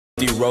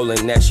Lefty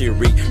rolling, that shit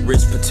reek.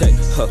 Rich protect,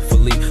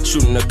 fully.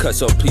 Shooting the cut,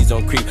 so please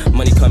don't creep.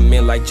 Money come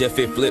in like Jeff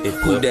it flip.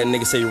 Who that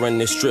nigga say run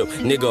this strip?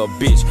 Nigga a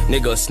bitch,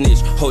 nigga a snitch.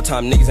 Whole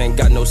time niggas ain't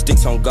got no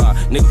sticks on God.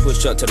 Nigga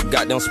push up to the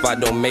goddamn spot,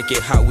 don't make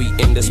it how we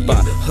in the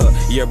spot.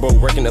 Yeah, bro,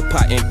 working the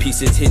pot in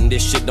pieces, hitting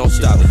this shit, don't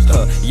stop.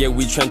 Yeah,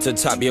 we trend to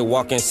top, yeah,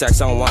 walking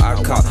sacks, I don't want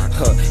our cop.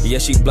 Yeah,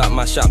 she blocked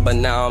my shot, but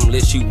now I'm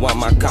lit, she want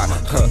my cock.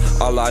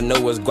 All I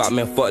know is guap,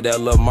 man, fuck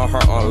that love, my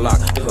heart on lock.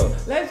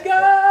 Let's go!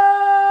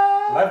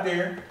 Left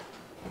there.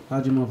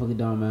 How'd you motherfucking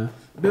doing, man?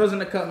 Billz in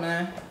the cup,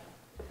 man.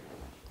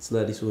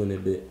 Slutty swoon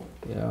that bit.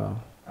 Yeah.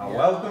 And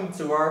welcome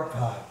to our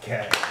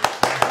podcast.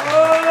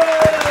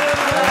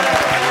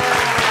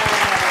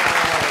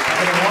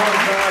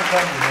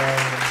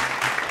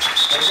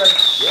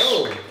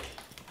 Yo.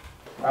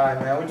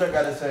 Alright, man, what y'all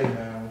gotta say,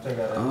 man? What y'all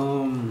gotta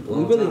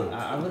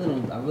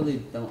I really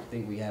don't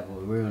think we have a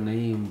real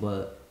name,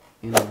 but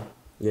you know.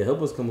 Yeah,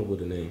 help us come up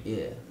with a name.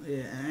 Yeah.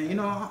 Yeah, and you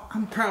know,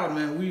 I'm proud,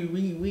 man. We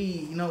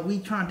you know, we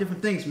trying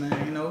different things,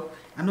 man. You know,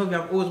 I know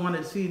y'all always wanted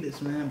to see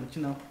this, man, but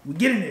you know, we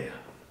getting there.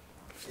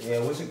 Yeah,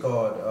 what's it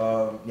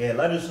called? Yeah,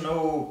 let us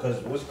know,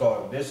 cause what's it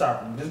called? This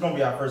gonna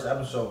be our first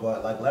episode,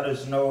 but like, let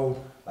us know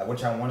like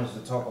what y'all want us to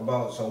talk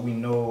about, so we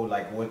know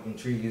like what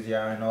intrigues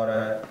y'all and all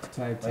that.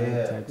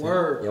 Type.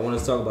 Word. Y'all want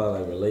us to talk about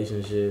like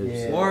relationships?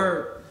 Yeah.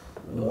 Word.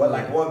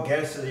 What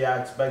guests are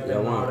y'all expecting?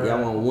 Y'all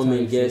want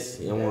women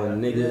guests? Y'all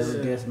want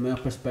niggas? Guess male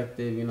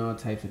perspective, you know,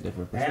 types of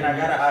different And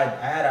perspectives. I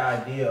had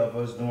an idea of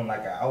us doing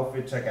like an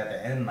outfit check at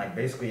the end. Like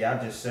basically, y'all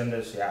just send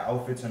us your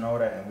outfits and all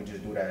that, and we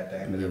just do that at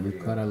the end of the video.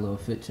 We cut our little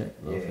fit check.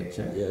 Yeah,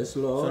 it's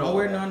low. So don't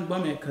wear nothing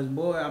but me, cause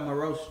boy, I'm a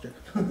roaster.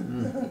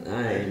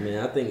 Alright,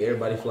 man. I think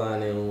everybody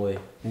flying their own way.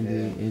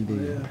 Indeed.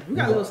 Yeah. We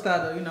got a little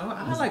style though, you know.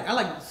 I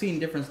like seeing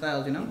different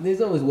styles, you know.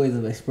 There's always ways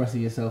of expressing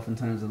yourself in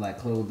terms of like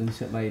clothes and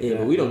shit like that. Yeah,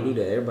 but we don't do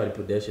that. Everybody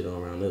put that shit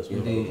on around us.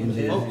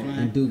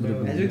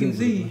 Indubitably. As you can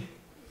see,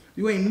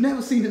 you ain't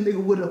never seen a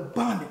nigga with a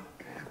bonnet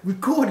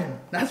recording.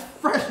 That's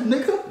fresh,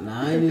 nigga.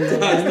 Nah, I ain't even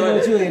know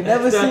what you ain't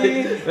never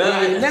seen. You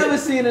ain't never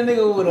seen a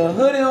nigga with a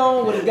hoodie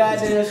on with a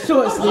goddamn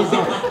short sleeves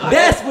on.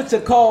 That's what you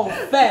call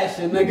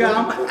fashion, nigga.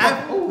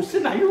 Oh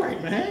shit, now you right,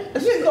 man.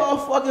 That shit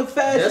called fucking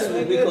fashion. That's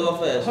what we call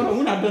fashion. Hold on,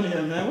 we're not done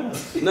yet, man.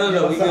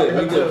 No, we good.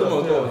 We good. Come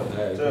on.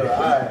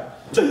 Alright.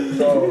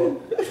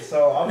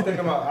 So I'm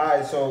thinking about,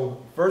 alright,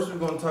 so first we're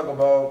gonna talk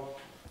about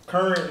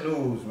current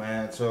news,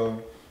 man.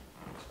 So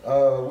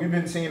we've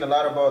been seeing a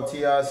lot about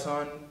T.I.'s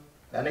son.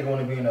 That nigga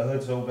wanna be in the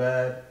hood so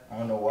bad. I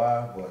don't know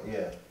why, but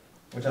yeah.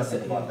 What y'all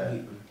think about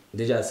that?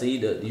 Did y'all see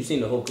you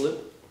seen the whole clip?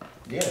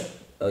 Yeah.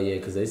 Oh yeah,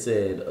 because they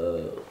said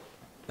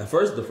at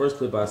first the first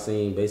clip I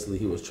seen, basically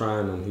he was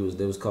trying him.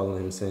 They was calling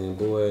him saying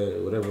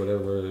boy,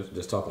 whatever,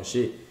 just talking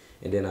shit.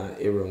 And then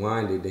it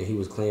rewinded that he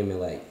was claiming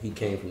like he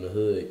came from the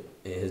hood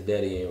and his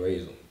daddy ain't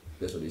raised him.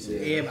 That's what he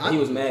said. Yeah, he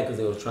was mad because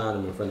they was trying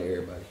him in front of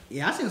everybody.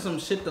 Yeah, I seen some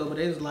shit though, but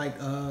it was like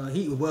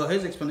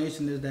his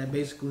explanation is that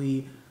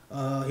basically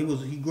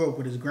he grew up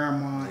with his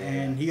grandma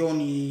and he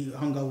only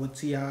hung out with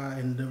T.I.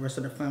 and the rest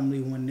of the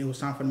family when it was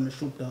time for them to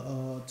shoot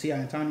the T.I.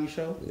 and Tiny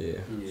show. Yeah.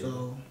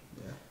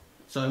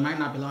 So it might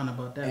not be lying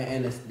about that.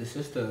 And the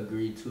sister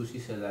agreed too. She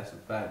said that's a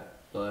fact.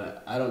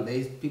 But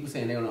people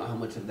saying they don't know how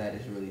much of that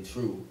is really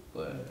true.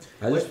 But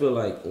I just feel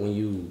like when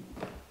you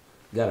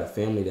got a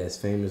family that's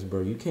famous,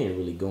 bro, you can't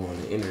really go on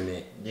the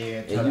internet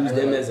and use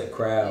them as a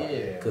crowd.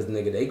 Yeah. Cause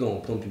nigga, they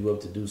gonna pump you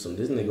up to do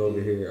something. This nigga over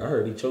here, I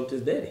heard he choked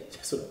his daddy.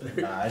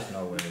 Nah, that's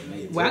no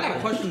way. Well, I got a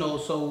question though.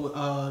 So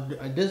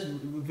this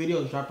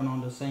video is dropping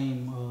on the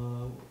same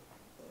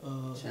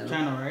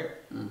channel, right?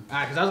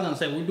 Because I was gonna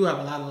say we do have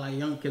a lot of like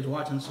young kids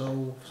watching.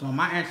 So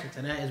my answer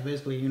to that is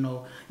basically, you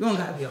know, you don't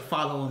gotta be a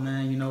follower,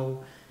 man. You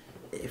know,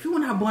 if you were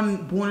not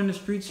born in the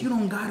streets, you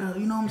don't gotta.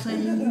 You know what I'm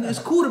saying? It's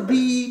cool to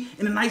be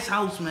in a nice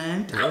house,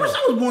 man. I wish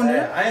I was born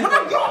there. I'm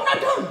not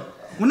done.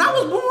 When I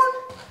was born,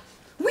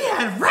 we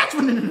had rats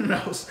running in the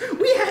house.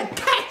 We had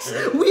cats.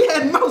 We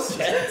had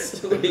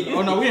mouses.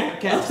 Oh no, we had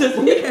cats.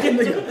 We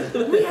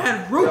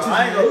had roaches.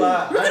 I ain't gonna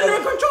lie. You couldn't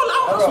even control the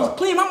house. Was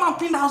clean. My mom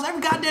cleaned the house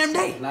every goddamn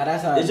day. Nah,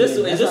 that's how it's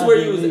just where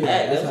you was at.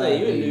 That's like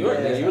you in New York.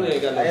 You really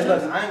ain't got no. Hey,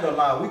 look, I ain't gonna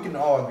lie. We can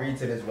all agree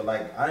to this, but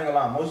like, I ain't gonna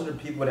lie. Most of the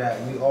people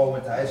that we all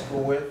went to high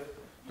school with,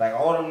 like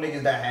all them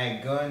niggas that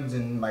had guns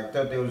and like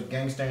thought they was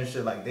gangster and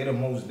shit, like they the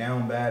most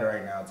down bad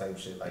right now type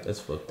shit. Like that's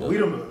fucked up. We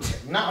I'm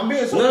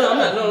being so.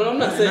 I'm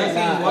not saying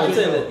that. I'm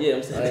saying that. Yeah,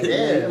 I'm saying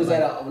that. You was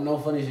at no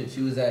funny shit.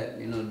 You was at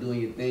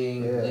doing your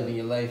thing, living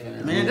your life,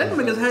 and man, that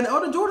niggas had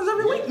all the Jordans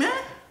every week, man.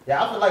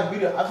 Yeah, I feel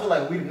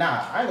like we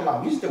nah. I ain't gonna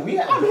lie. We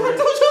had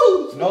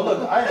Jordans. No,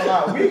 look, I ain't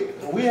gonna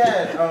lie. We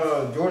had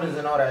Jordans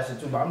and all that shit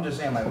too. But I'm just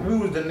saying, like, we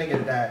was the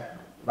niggas that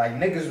like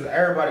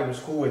everybody was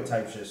cool with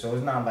type shit. So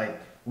it's not like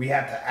we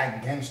had to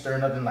act gangster or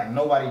nothing. Like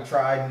nobody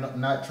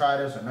not tried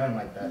us or nothing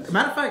like that.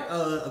 Matter of fact,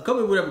 a couple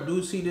of people that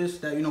do see this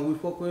that we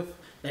fuck with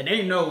that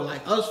they know,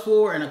 like us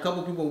four and a couple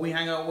of people we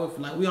hang out with.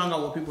 Like we hung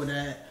out with people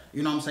that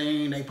you know what I'm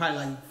saying. They probably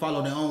like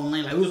follow their own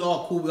lane. Like we was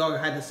all cool. We all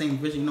had the same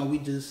vision. We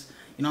just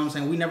You know what I'm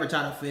saying? We never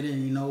try to fit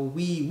in. You know,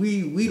 we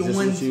the Just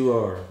ones. what you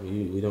are.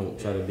 We don't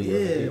try to be.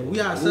 Yeah, we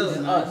ourselves.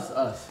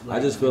 Us. I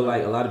just feel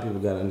like a lot of people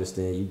gotta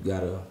understand. You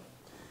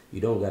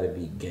don't gotta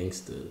be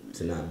gangster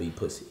to not be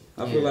pussy.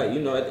 I feel like, you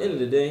know, at the end of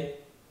the day,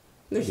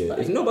 nigga,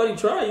 if nobody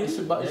try you, You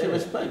should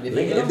respect.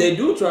 if they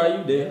do try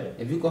you, then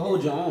If you can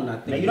hold your own, I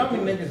think. Like, you know how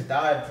many niggas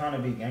died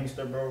trying to be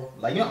gangster, bro?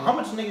 Like, you know how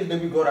much niggas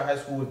did we go to high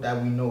school with that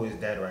we know is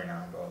dead right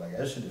now, bro? Like,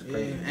 that shit is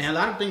crazy. And a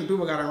lot of things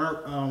people gotta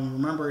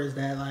remember is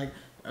that like.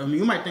 I mean,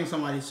 you might think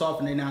somebody's soft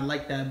and they not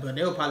like that, but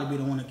they'll probably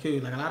be the one to kill you.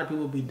 Like a lot of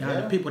people be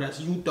down to people that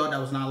you thought that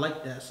was not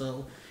like that. So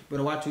you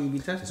better watch who you be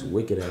it's testing.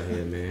 wicked out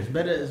here, man.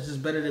 It's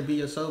just better to be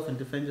yourself and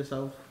defend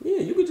yourself. Yeah,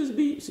 you could just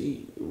be.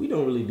 See, we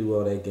don't really do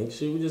all that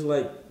gangster shit. We just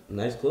like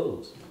nice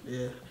clothes.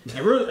 Yeah,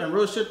 and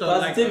real shit though.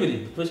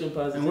 Positivity, pushing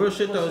positivity. And real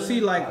shit though. See,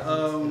 like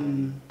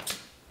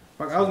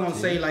I was gonna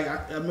say, like,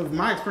 I mean, from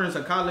my experience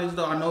at college,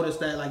 though, I noticed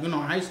that, like, you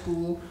know, in high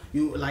school,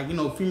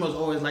 females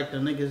always like the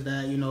niggas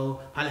that, you know,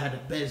 probably had the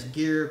best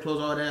gear,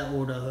 clothes, all that,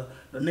 or the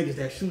niggas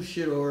that shoot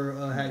shit or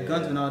had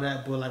guns and all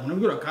that. But, like, when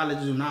we go to college,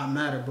 it do not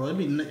matter, bro. It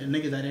be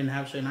niggas that didn't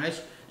have shit.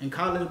 In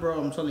college, bro,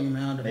 I'm telling you,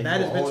 man, the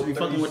baddest bitches be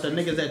fucking with the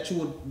niggas that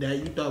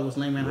you thought was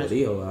lame in high school.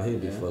 Leo out here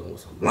be fucking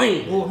with some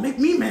lame. Bro, make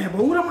me mad,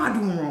 bro. What am I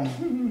doing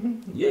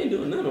wrong? You ain't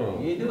doing nothing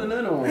wrong. You ain't doing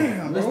nothing wrong.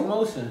 Damn, Mr. bro.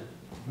 Motion.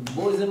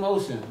 Boys in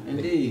motion,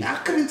 indeed. I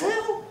couldn't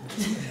tell.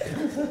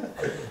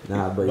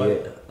 Nah, but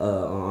yeah,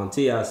 on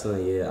T.I.'s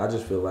son, yeah, I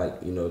just feel like,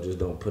 you know, just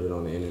don't put it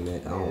on the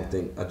internet.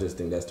 I just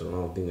think that's the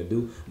wrong thing to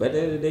do. But at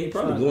the end of the day, you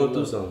probably going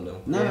through something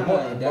though.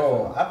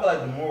 Bro, I feel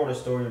like the moral of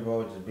the story,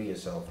 bro, is just be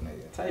yourself,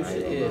 nigga. Type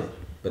shit, yeah.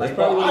 But Like, that's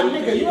probably bro, what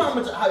nigga, you know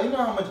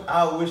how much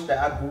I wish that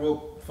I grew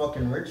up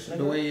fucking rich, nigga.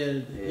 The way,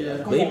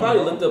 yeah. But he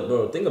probably looked up,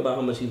 bro. Think about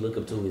how much he looked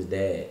up to his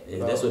dad,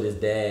 and that's what his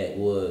dad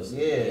was.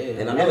 Yeah,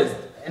 and I know his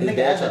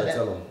dad tried to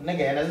tell him.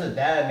 Nigga, and as a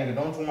dad, nigga,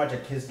 don't you want your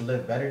kids to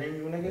live better than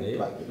you, nigga? Yeah.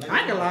 Like, nigga. I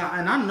ain't gonna lie,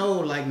 and I know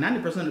like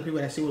 90% of the people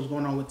that see what's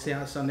going on with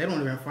T.I.'s son, they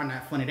don't even find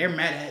that funny. They're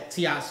mad at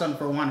T.I.'s son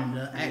for wanting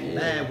to act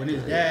bad when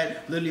his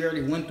dad literally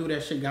already went through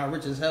that shit, got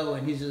rich as hell,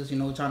 and he's just, you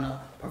know, trying to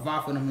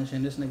provide for them and shit.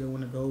 And this nigga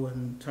wanna go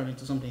and turn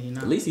into something he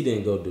not. At least he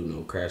didn't go do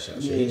no crash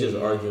out shit. He just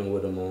arguing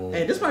with him on.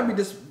 Hey, this might be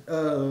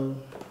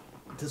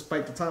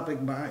despite the topic,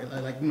 but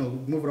like you know,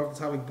 moving off the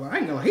topic, but I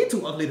ain't gonna lie, he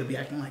too ugly to be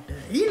acting like that.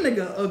 He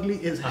nigga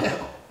ugly as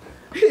hell.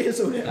 He is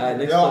so damn.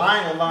 Alright, Yo, I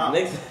ain't gonna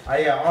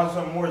lie. On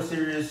some more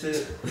serious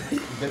shit.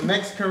 The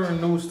next current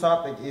news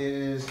topic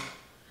is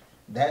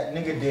that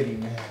nigga Diddy,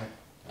 man.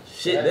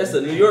 Shit, that's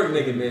a New York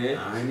nigga, man.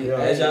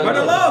 As y'all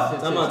know,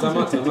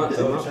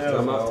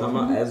 time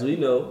out. As we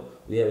know,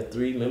 we have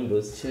 3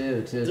 members.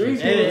 Chill. Three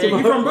Hey, people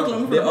you from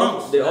Brooklyn? They're all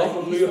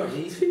from New York.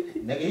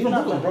 Nigga, he's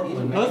not from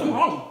Brooklyn. No, it's from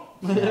Harlem.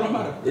 It don't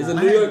matter. It's a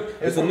New York.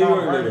 It's a New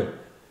York nigga.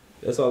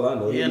 That's all I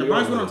know. Yeah, the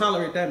Bronx, we don't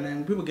tolerate that,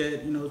 man. People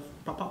get, you know,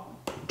 pop.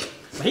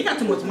 But he got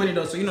too much money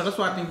though, so you know that's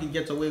why I think he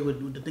gets away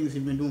with the things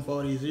he's been doing for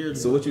all these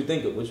years. So what you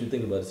think about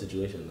the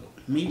situation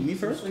though? Me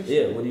first?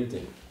 Yeah, what do you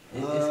think?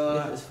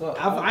 It's fuck.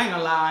 I ain't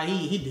gonna lie,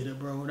 he did it,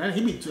 bro.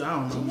 He be too. I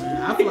don't know,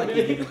 man. I feel like he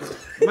did it.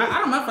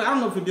 I don't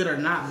know if he did it or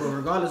not, but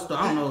regardless, though,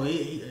 I don't know.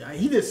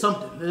 He did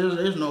something.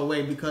 There's no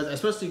way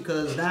especially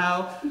because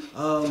now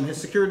his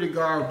security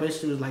guard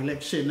basically was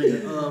like shit,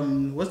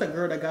 nigga. What's that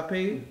girl that got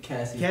paid?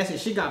 Cassie.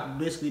 She got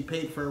basically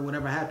paid for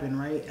whatever happened,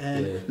 right?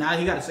 And now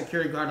he got a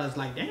security guard that's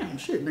like, damn,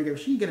 shit, nigga. If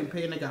she getting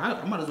paid, nigga,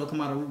 I might as well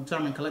come out of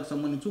retirement and collect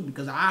some money too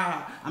because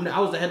I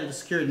was the head of the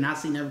security and I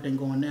seen everything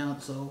going down,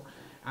 so.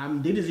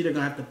 Diddy's either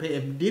gonna have to pay.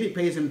 If Diddy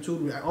pays him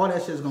too, all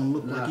that shit's gonna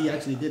look like he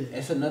actually did it.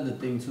 It's another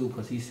thing too,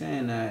 cause he's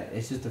saying that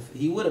it's just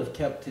he would have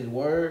kept his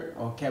word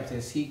or kept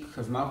his seat,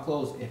 cause mouth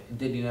closed if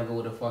Diddy never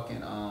would have fucking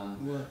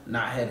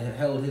not had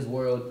held his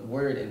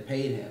word and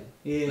paid him.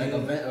 Yeah. Like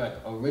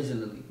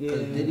originally, cause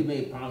Diddy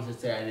made promises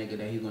to that nigga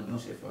that he's gonna do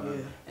shit for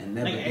him and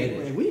never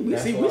did it. We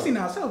seen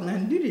ourselves,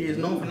 man. Diddy is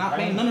known for not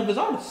paying none of his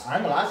artists.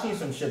 I seen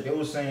some shit. They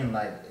was saying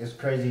like it's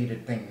crazy to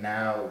think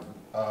now.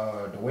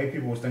 The way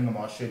people was thinking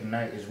about shit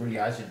tonight is really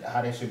how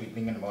they should be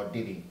thinking about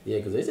Diddy. Yeah,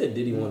 because they said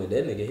Diddy wanted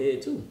that nigga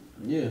head too.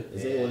 Yeah. They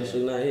said he wanted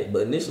Suge Knight head.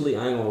 But initially,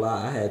 I ain't gonna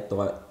lie, I had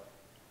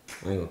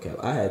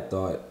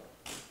thought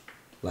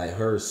like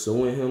her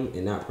suing him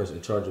and not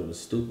pressing charges was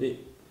stupid.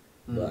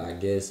 But I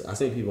guess I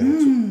seen people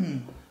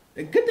on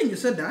The good thing you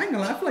said that. I ain't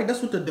gonna lie. I feel like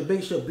that's what the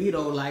debate should be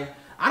though. Like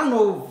I don't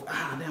know.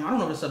 I don't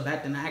know if it's a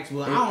bad thing to ask,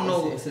 but I don't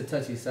know. It's a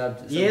touchy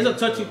subject. Yeah, it's a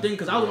touchy thing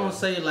because I was gonna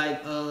say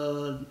like,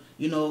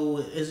 you know,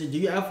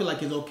 I feel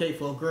like it's okay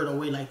for a girl to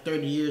wait like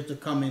 30 years to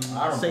come and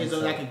say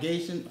some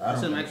accusations. I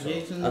feel like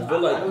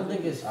I don't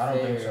think it's fair. I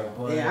don't think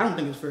so. Yeah, I don't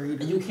think it's fair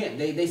either. You can't.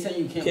 They say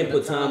you can't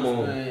put time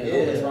on.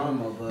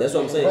 Drama, but that's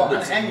what I'm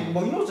saying.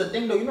 But you know what's the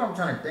thing though? You know what I'm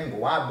trying to think.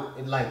 Why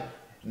like.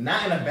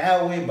 Not in a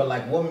bad way, but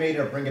like, what made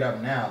her bring it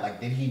up now?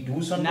 Like, did he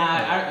do something?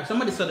 Nah,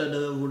 somebody said that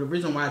the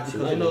reason why is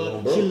because you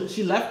know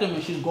she left him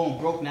and she's going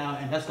broke now,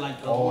 and that's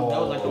like that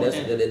was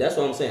like that's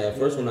what I'm saying. At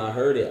first, when I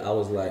heard it, I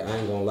was like, I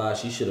ain't gonna lie,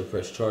 she should have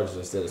pressed charges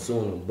instead of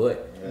suing him.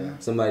 But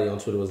somebody on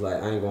Twitter was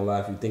like, I ain't gonna lie,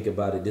 if you think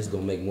about it, this is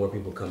gonna make more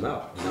people come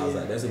out. And I was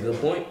like, that's a good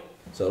point.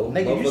 So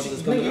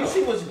nigga, you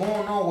see what's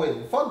going on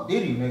with fuck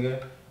Diddy,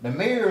 nigga. The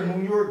mayor of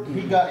New York,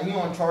 he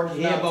on charges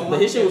now.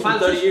 But his shit was for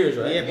 30 years,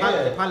 right?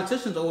 Yeah, the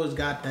politicians always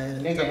got that.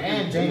 Nigga,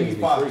 and Jamie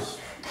Foxx.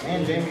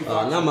 And Jamie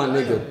Foxx. Not my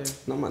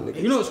nigga. Not my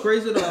nigga. You know what's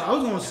crazy though? I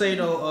was gonna say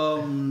though,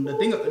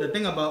 the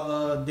thing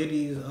about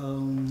Diddy's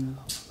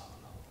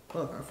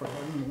fuck, I forgot.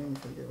 Let me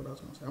forget what I was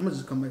gonna say. I'm gonna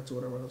just come back to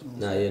whatever I was gonna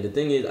say. Nah, yeah. The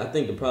thing is, I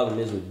think the problem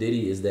is with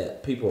Diddy is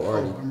that people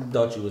already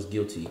thought you was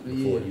guilty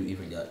before you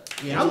even got.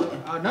 Yeah,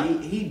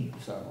 he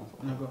sorry.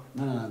 No, go.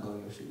 No, go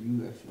your shit.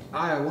 You actually.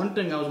 Alright, one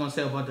thing I was gonna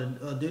say about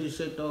the Diddy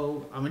shit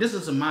though. I mean, this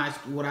is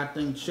what I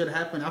think should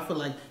happen. I feel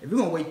like if you're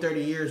gonna wait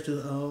 30 years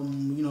to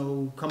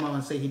come out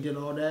and say he did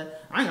all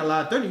that, I ain't gonna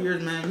lie. 30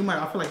 years, man.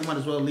 I feel like you might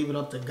as well leave it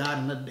up to God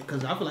and let,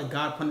 because I feel like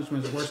God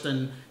punishment is worse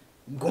than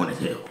going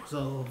to jail.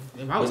 So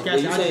if I was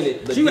casting,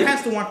 she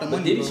has to want the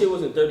money. Diddy shit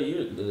wasn't 30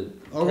 years.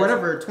 Or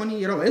whatever, 20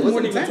 years old. It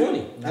wasn't even 20.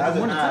 It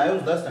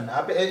was less than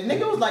that.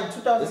 Nigga was like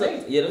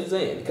 2008. Yeah, that's what I'm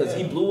saying. Because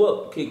he blew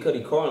up Kid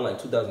Cudi car in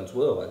like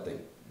 2012, I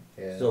think.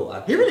 Yeah.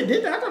 So he really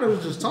did that? I thought it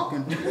was just talking.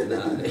 Nah,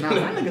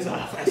 that nigga's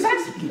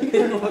assassin.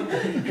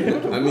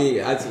 I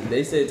mean,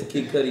 they said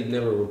Kid Cudi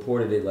never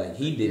reported it like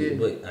he did it,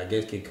 but I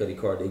guess Kid Cudi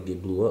car did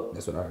get blew up.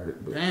 That's what I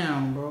heard. But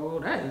damn, bro,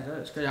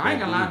 that's crazy. I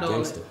ain't gonna lie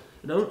though.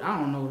 I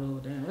don't know though.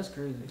 Damn, that's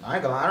crazy. I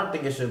ain't gonna lie. I don't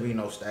think it should be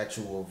no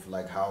statute of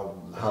like how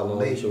long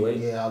late you should wait.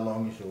 Yeah, how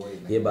long you should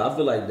wait. Man. Yeah, but I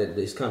feel like that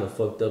it's kind of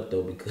fucked up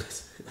though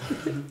because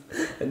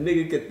a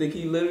nigga could think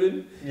he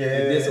living. Yeah,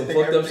 and did some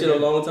fucked up shit a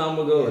long time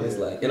ago, and it's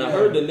like, and I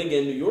heard the nigga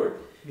in New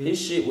York. His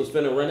shit was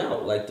finna run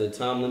out, like the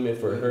time limit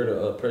for her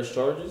to press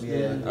charges.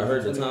 Yeah, I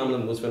heard the time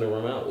limit was finna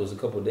run out. It was a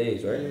couple of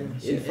days, right?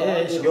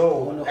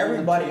 Yo,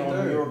 everybody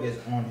on New York is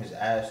on his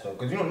ass though,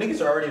 cause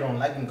niggas already don't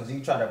like him, cause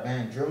he tried to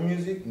ban drill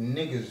music.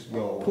 Niggas,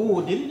 yo,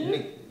 who did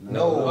he?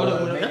 No,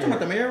 that's talking about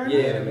the mayor, right?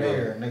 Yeah, the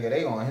mayor, nigga,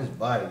 they on his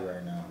body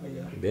right now.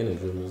 Banning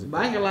drill music.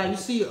 But I ain't gonna lie, you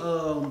see,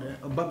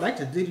 but back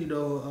to Diddy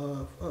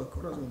though.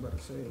 What I was about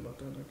to say about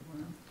that?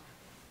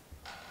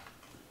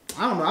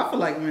 I don't know. I feel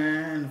like,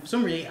 man, for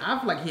some reason, I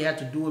feel like he had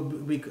to do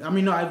it. Because, I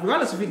mean, no,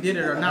 regardless if he did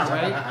it or not,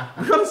 right?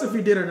 Regardless if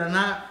he did it or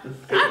not.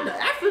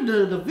 After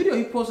the video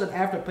he posted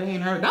after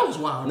paying her, that was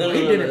wild. No,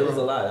 it was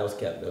a lie. That was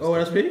capped. Oh,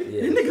 that's pity?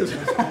 Yeah. These niggas.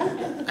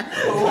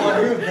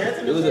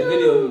 It was a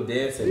video of him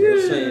dancing. They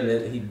were saying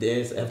that he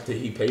danced after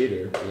he paid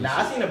her. Nah,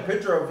 I seen a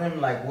picture of him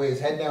like with his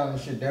head down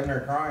and shit, damn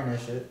near crying and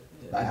shit.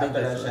 Like,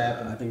 after that shit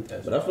happened. I think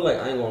that's. But I feel like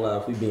I ain't gonna lie.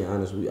 If we being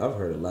honest, I've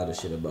heard a lot of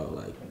shit about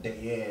like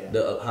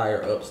the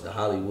higher ups, the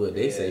Hollywood.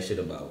 They say shit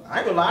about. I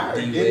ain't gonna lie. I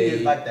heard Diddy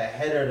is like the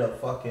head of the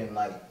fucking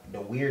like the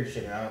weird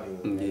shit in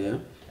Hollywood. Yeah.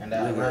 And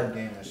that rap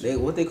game and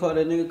shit. What they call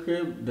that nigga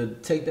crib? The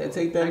take that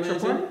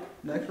mansion.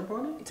 The extra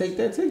party. Take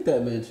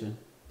that mansion.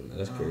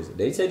 That's crazy.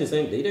 They say the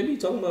same. They be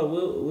talking about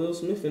Will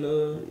Smith and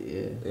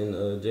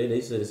and Jay.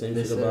 They said the same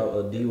shit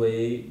about D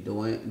Wade.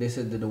 They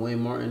said the Dwayne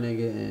Martin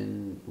nigga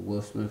and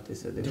Will Smith. They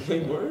said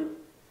Dwayne Martin.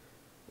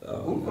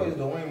 Who plays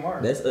Dwayne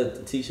Martin? That's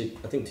Tisha.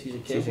 I think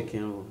Tisha Campbell. Tisha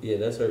Campbell. Yeah,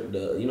 that's her.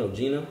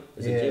 Gina.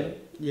 Is it Gina?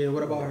 Yeah.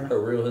 What about her?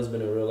 Her real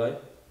husband in real life.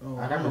 Oh,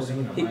 I never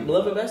seen him.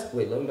 Love and Basketball.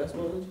 Wait, Love and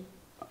Basketball.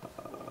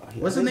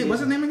 What's his name?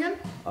 What's his name again?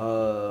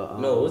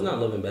 No, it's not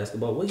Love and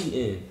Basketball. What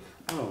he in?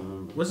 I don't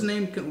remember. What's his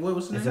name?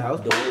 What's his name?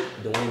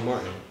 Dwayne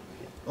Martin.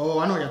 Oh,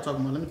 I know what y'all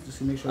talking about. Let me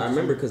just make sure. I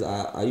remember because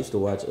I used to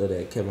watch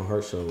that Kevin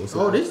Hart show. This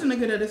is the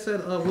nigga that they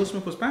said Will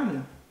Smith was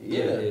pounding.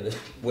 Yeah.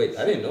 Wait,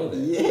 I didn't know that.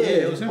 Yeah,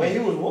 it was him. Wait, he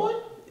was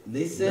what?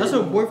 They said that's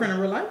her boyfriend in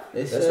real life.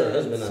 They that's her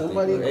husband.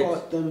 Somebody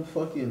caught them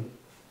fucking.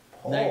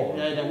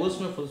 That Will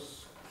Smith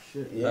was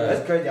shit. Yeah,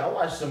 that's crazy. I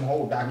watched some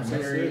whole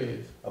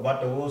documentary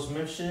about the Will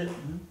Smith shit.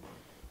 Mm-hmm.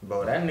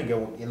 Bro, that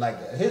nigga,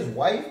 like his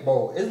wife,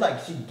 bro, it's like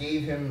she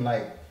gave him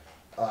like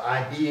an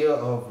idea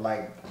of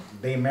like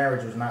their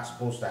marriage was not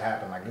supposed to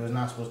happen. Like it was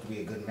not supposed to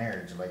be a good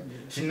marriage. Like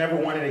she never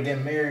wanted to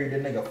get married. The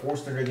nigga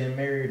forced her to get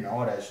married and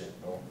all that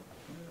shit, bro.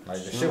 Like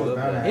the shit was bound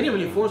to happen. He didn't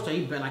really force her.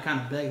 He like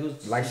kind of begged.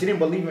 Was like she didn't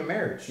believe in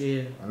marriage.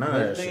 Yeah. None of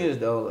that thing shit. is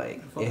though,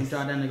 like fucking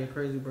drive that nigga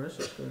crazy, bro. That's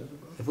just crazy,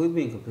 bro. If we're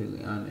being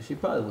completely honest, she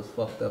probably was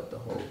fucked up the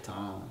whole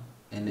time,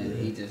 and then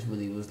he just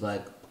really was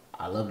like,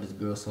 I love this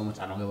girl so much,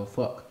 I don't give a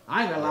fuck.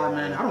 I ain't gonna lie,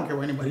 man. I don't care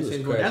what anybody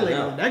says, bro.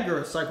 That girl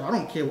is psycho. I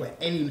don't care what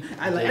anybody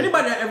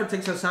that ever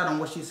takes her side on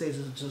what she says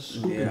is just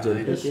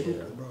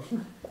stupid. Bro.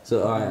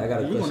 So all right, I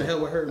got a question. You going to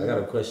hell with her? I got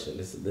a question.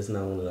 This is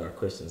not one of our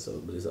questions,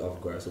 but it's off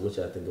guard. So what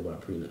y'all think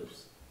about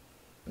prenups?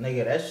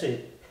 Nigga, that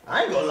shit.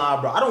 I ain't gonna lie,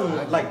 bro. I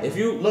don't like if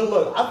you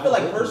look. I feel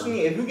like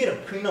personally, if you get a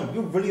prenup,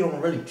 you really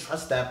don't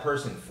trust that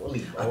person fully,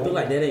 bro. I feel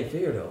like that ain't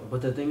fair though.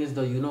 But the thing is,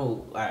 though,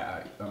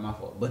 my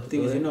fault. But the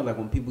thing is, like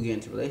when people get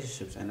into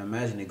relationships and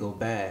imagine it go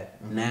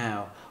bad,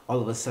 now all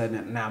of a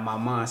sudden, now my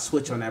mind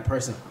switch on that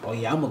person. Oh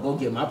yeah, I'm gonna go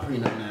get my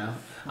prenup now.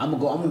 I'm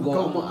gonna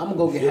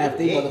go get half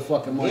the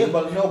motherfucking money. Yeah,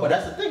 but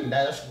that's the thing.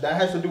 That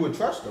has to do with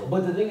trust, though.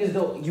 But the thing is,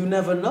 though, you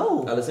never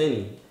know.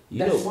 Alisani.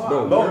 That's why.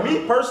 Bro,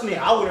 me personally,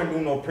 I wouldn't do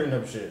no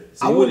prenup shit.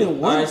 I wouldn't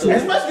want to.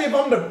 Especially if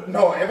I'm if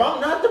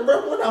I'm not the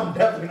broke one, I'm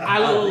definitely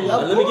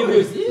not. Let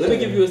me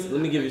give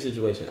you a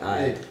situation.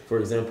 For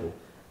example,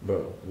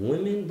 bro,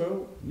 women,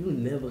 bro, you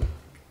never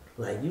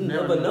Like, you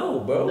never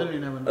know, bro. Literally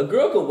never know. A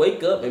girl could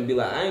wake up and be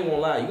like, I ain't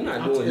gonna lie, you're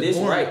not doing this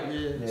right.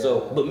 Yeah.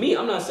 So, but me,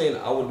 I'm not saying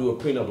I would do a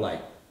prenup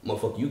like,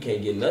 motherfucker, you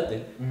can't get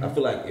nothing. I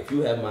feel like if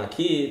you have my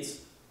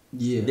kids,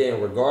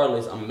 then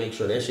regardless, I'm gonna make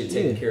sure that shit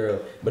taken care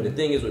of. But the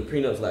thing is with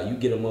prenups, like, you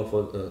get a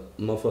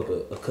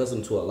motherfucker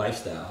accustomed to a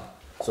lifestyle.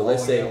 So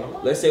let's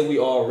say we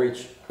all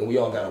rich and we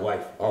all got a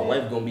wife. Our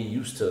wife gonna be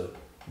used to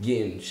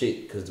getting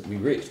shit because we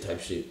rich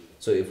type shit.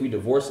 So if we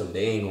divorce them,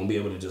 they ain't gonna be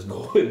able to just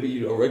go and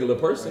be a regular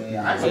person.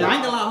 I ain't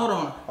gonna lie. Hold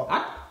on.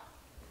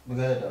 Go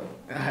ahead though.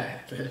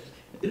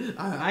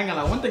 I ain't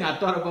gonna lie. One thing I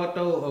thought about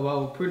though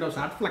about prenups,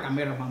 I feel like I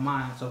made up my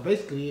mind. So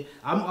basically,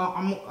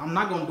 I'm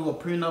not gonna do a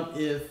prenup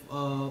if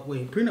I'm a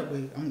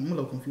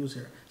little confused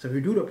here. So if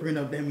you do the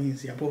prenup, that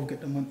means both get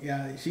the money.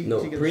 Yeah, she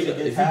gets prenup.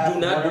 If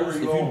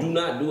you do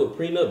not do a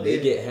prenup, they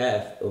get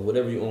half of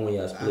whatever you own when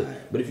y'all split.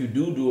 But if you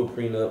do a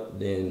prenup,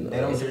 then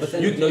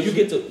you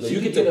get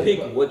to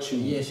pick what you.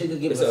 Yeah, she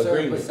could give a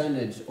certain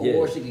percentage,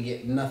 or she could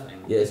get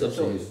nothing. Yeah, it's up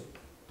to you.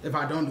 If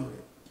I don't do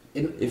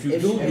it, if you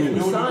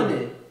sign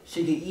it,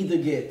 she could either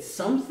get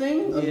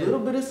something, a little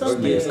bit of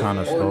something, it's kind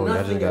of slow.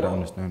 I just gotta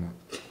understand that.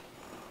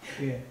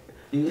 Yeah.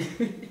 You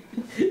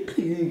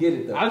didn't get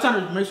it though. I was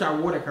trying to make sure I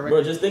word it correctly.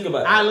 Bro, just think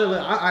about it.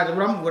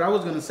 What I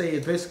was gonna say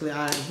is basically,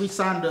 if we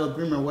signed the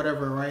agreement or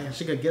whatever, right, and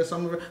she could get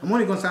something, I'm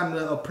only gonna sign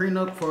a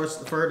prenup for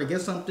her to get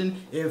something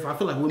if I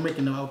feel like we're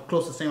making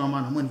close to the same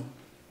amount of money.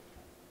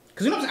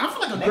 Cause you know what I'm saying? I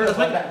feel like a girl.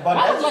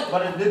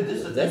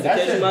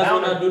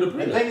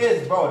 The thing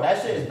is, bro,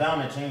 that shit is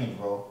bound to change,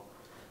 bro.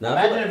 Now,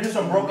 imagine if you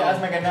some broke ass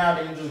nigga now,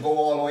 then you just go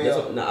all the way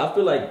up. Now I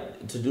feel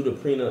like to do the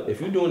prenup,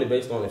 if you're doing it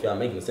based on if y'all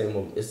making the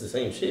same, it's the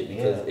same shit.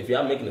 Because if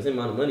y'all making the same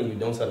amount of money, you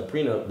don't sign a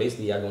prenup.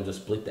 Basically, y'all gonna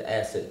just split the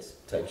assets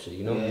type shit.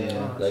 You know?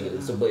 Yeah. Like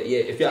so, but yeah,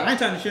 if y'all.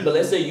 But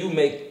let's say you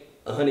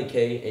make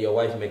 $100K and your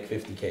wife make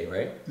 $50K,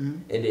 right?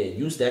 And then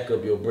you stack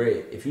up your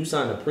bread. If you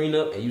sign a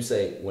prenup and you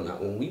say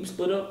when we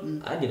split up,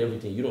 I get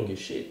everything, you don't get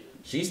shit.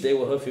 She stay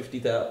with her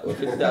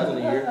 $50,000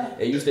 a year,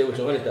 and you stay with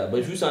your $100,000.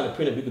 But if you sign a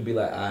prenup, you could be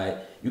like, all right,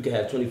 you can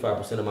have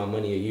 25% of my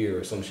money a year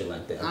or some shit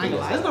like that. I ain't gonna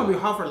lie, it's gonna be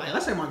hard for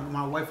let's say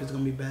my wife is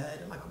gonna be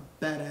bad, like a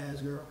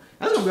badass girl.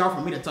 That's gonna be hard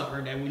for me to tell her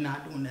that we're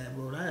not doing that,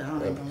 bro. I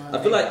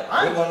feel like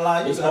I ain't gonna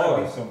lie, it's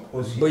hard.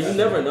 But you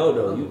never know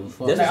though. I don't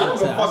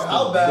give a fuck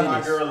how bad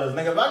my girl is,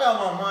 nigga. If I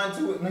got my mind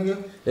to it, nigga.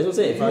 That's what I'm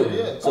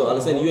saying. So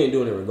I'm saying you ain't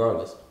doing it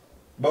regardless.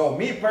 Bro,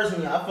 me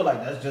personally, I feel like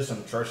that's just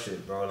some trust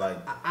shit, bro. Like,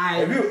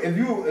 if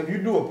you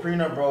do a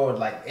prenup, bro,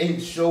 like it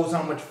shows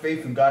how much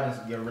faith you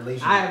got in your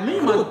relationship. I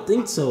don't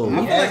think so.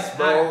 Yes,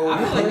 bro.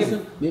 I feel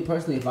like me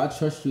personally, if I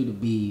trust you to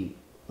be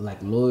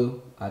like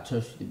loyal, I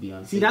trust you to be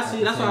on. That's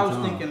what I was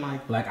thinking.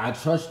 Like I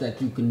trust that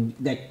you can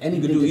anything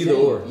you can do either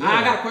or. Yeah.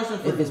 I got a question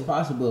for you. If it's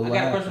possible, I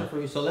got a question for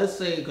you. So let's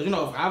say, because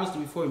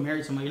obviously before you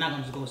marry somebody, you're not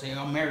gonna just go say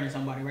I'm marrying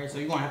somebody, right? So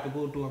you're gonna have to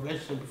go through a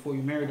relationship before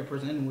you marry the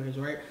person, anyways,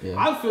 right? Yeah.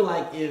 I feel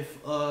like if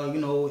y'all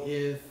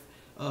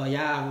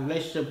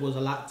relationship was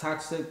a lot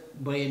toxic,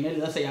 but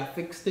let's say I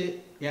fixed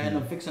it. Yeah, I end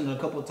up fixing it a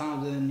couple of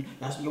times, and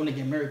then you want to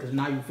get married because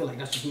now you feel like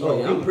that's just you.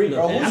 I'm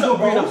prenup. I feel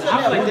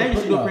like then you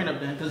should do a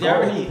prenup then, because you're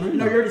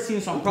already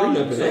seeing some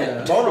problems.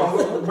 Hold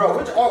on, bro.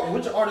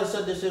 Which artist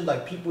said this shit?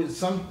 Like people,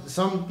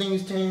 some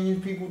things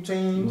change, people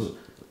change.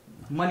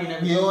 Money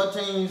never. Yeah,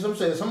 change.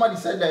 Somebody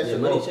said that shit.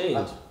 Money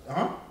change.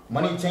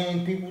 Money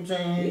change, people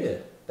change. Yeah.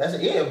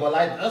 But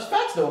like that's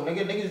facts though,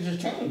 nigga. Niggas just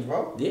change,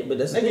 bro. Yeah, but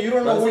that's nigga. You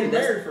don't know who you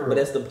married for. But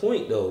that's the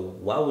point, though.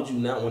 Why would you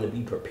not want to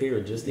be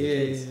prepared just in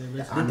case?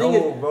 I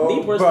know, bro.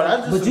 Me personally,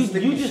 that's just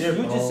you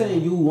just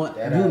saying you want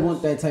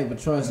that type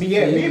of trust.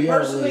 Yeah, me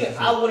personally,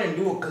 I wouldn't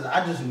do it because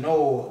I just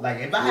know, like,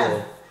 if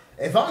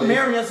I'm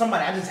marrying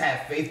somebody, I just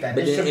have faith that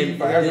this should be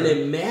forever. Then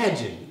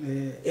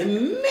imagine.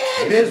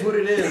 It is what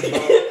it is, bro.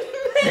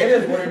 It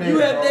is what it is. You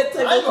have that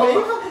type of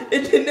faith.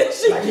 And then that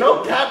shit, like,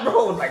 no cap,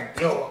 bro.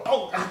 Like,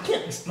 I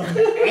can't explain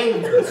the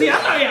anger. See, I'm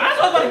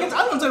gonna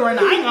tell you right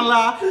now. I ain't gonna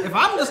lie. If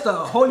I'm just a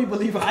holy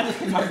believer, I just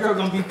think my girl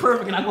gonna be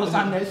perfect, and I go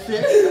sign that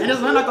shit, and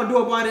there's nothing I can do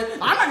about it.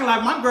 I'm not gonna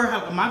lie. My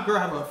girl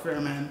have an affair,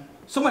 man.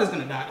 Somebody's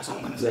gonna die. That's all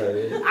I'm gonna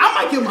say. I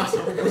might kill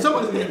myself, but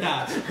somebody's gonna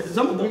die.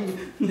 Something's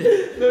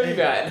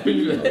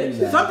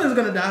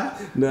gonna die.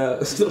 No,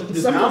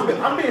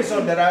 I'm being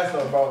so dead ass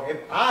though, bro. If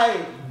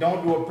I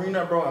don't do a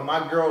prenup, bro, and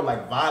my girl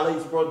like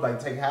violates, bro,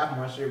 like take half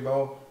my shit,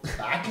 bro,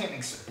 I can't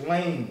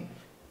explain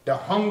the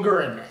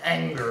hunger and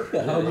anger I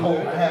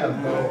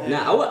have, bro.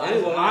 Now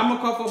I'm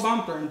gonna call for a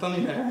bumper and tell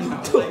you that right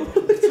now.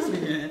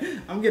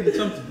 I'm getting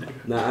something.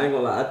 Nah, I ain't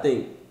gonna lie.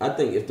 I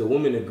think if the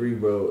woman agree,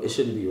 bro, it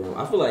shouldn't be wrong.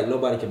 I feel like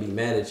nobody can be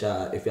mad at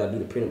y'all if y'all do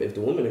the prenup. If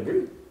the woman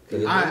agree.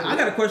 I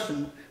got a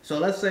question. So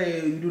let's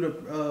say you do the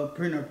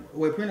prenup.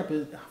 Wait, prenup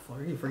is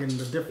you're forgetting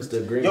the difference. It's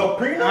the agreement. Yo,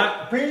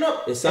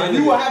 prenup. If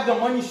you have the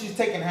money, she's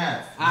taking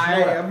half.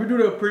 We do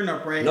the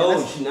prenup, right?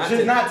 No,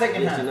 she's not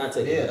taking half. She's not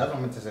taking half. That's what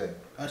I meant to say.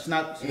 It's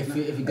not. If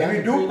you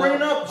do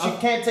prenup, she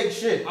can't take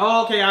shit.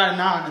 Oh, okay.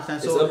 Now I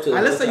understand. So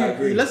let's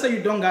say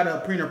you don't got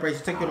a prenup, right? You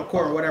take it to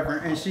court or whatever,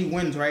 and she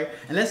wins, right?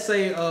 And let's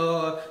say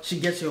she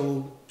gets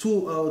your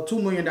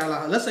 $2 million.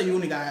 Let's say you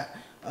only got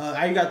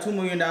you got $2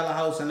 million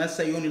house, and let's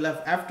say you only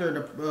left after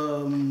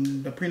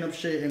the prenup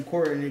shit in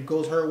court, and it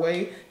goes her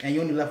way, and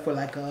you only left for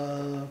like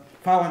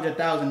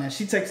 $500,000, and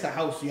she takes the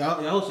house. Your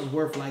house is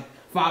worth like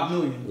 $5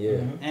 million.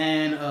 Yeah.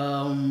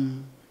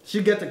 And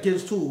she get the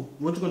kids too.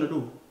 What you gonna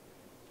do?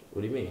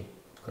 What do you mean?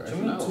 She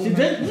got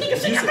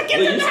the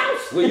kids in the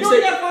house. Wait, you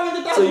only got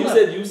 $500,000. So you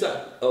said you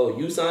signed? Oh,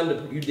 you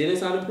didn't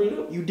sign the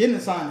prenup? You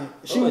didn't sign it.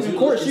 She Oh, was in it's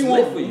court. She lit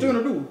won't. for What you. you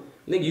gonna do?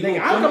 Nigga,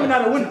 I'm coming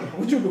out the window.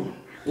 What you doing?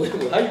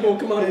 How you gonna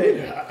come out of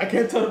there? I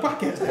can't tell the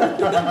podcast.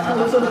 That's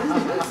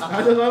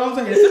all I'm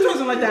saying. A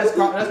situation like that's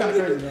kind of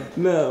crazy, though.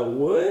 Nah,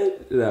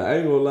 what? Nah, I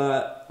ain't gonna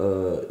lie.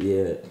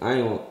 Yeah, I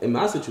ain't gonna. In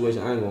my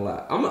situation, I ain't gonna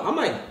lie. I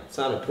might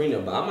sign a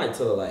prenup, but I might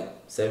tell her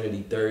like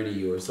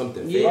 70-30 or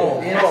something. Yeah,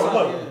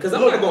 because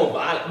I'm not gonna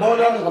buy it.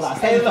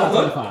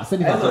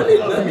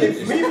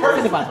 Me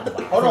personally,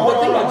 hold on.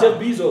 Think about Jeff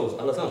Bezos.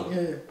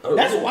 Yeah.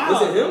 That's wild.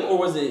 Was it him or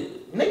was it?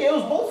 Nigga, it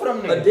was both of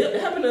them niggas. Adele,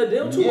 it happened to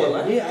Adele too.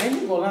 Yeah, I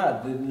ain't gonna lie.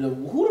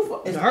 Who the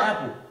fuck? It's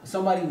Apple.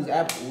 Somebody was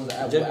Apple.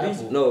 Jeff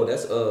Bezos? No,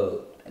 that's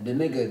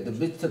The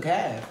bitch took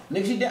half.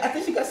 Nigga, she did. I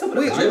think she got some of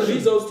the. Jeff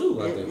Bezos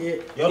too. I think.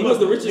 Yeah. He was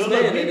the richest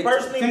man. Me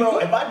personally, bro,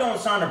 if I don't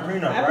sign a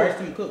prenup, right?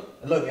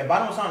 Look, if I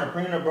don't sign a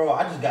prenup, bro,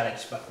 I just gotta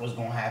expect what's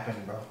gonna happen,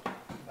 bro.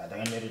 At the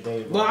end of the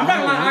day, bro. Well, I'm not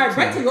gonna lie. All right,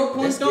 back to your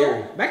point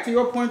though. Back to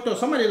your point though.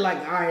 Somebody like,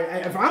 all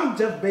right, if I'm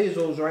Jeff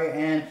Bezos, right,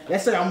 and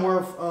let's say I'm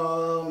worth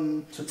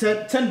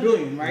 10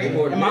 billion, right,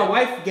 and my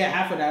wife get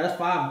half of that.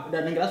 That's $5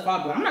 billion.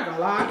 I'm not gonna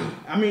lie.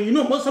 I mean, you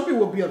know, some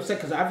people will be upset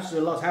because obviously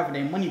they lost half of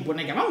their money. But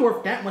nigga, if I'm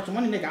worth that much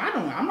money, nigga,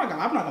 I'm not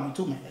gonna be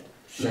too mad.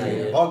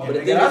 But the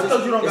thing that's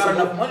because you don't got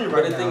enough money right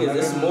now. But the thing is,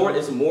 it's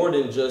more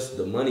than just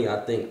the money.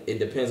 I think it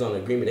depends on the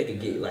agreement. They could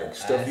get like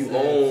stuff you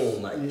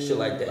own, like shit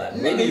like that.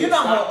 Nigga, you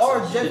not gonna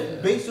or Jeff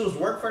Bezos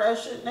work for that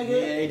shit,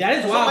 nigga? Yeah,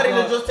 that is wild.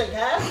 Somebody to just take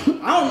half?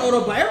 I don't know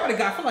though, but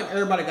I feel like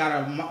everybody got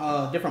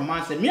a different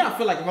mindset. Me, I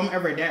feel like if I'm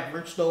ever that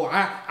rich though,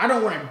 I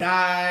don't want to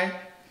die.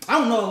 I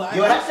don't know. Like,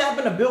 yo, that's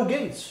happened to Bill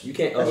Gates. You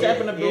can't. That's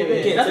happened to Bill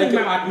Gates. You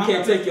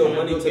can't take your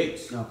money to.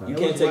 You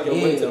can't take your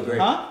money to the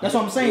grave. Huh? That's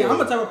what I'm saying. I'm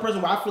the type of person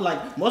where I feel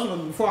like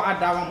before I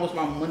die, I want most of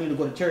my money to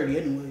go to charity,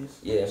 anyways.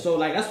 Yeah. So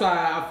like that's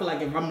why I feel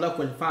like if I'm left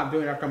with $5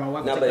 billion after my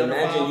wife. Now, but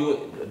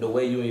imagine the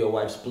way you and your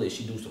wife split.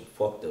 She do some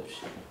fucked up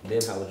shit.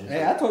 Then how would you?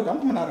 Hey, I told you I'm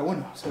coming out the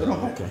window, so it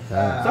don't matter.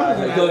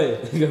 Okay. Go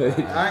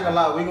ahead. I ain't gonna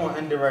lie, we gonna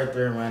end it right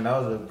there, man.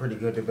 That was a pretty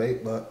good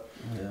debate, but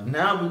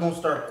now we gonna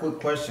start quick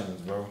questions,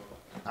 bro.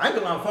 I ain't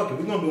gonna lie, fuck it.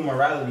 We gonna do a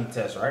morality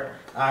test, right?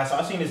 Alright, so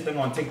I seen this thing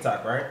on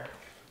TikTok, right?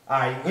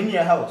 Alright, in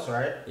your house,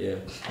 right? Yeah.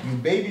 You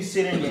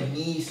babysitting your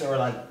niece or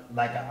like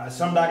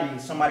somebody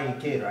a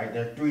kid, right?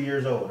 They're 3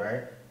 years old,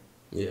 right?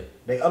 Yeah.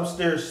 They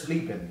upstairs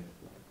sleeping.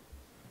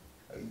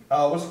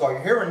 What's it called?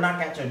 You hear a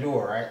knock at your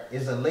door, right?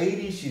 It's a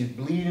lady. She's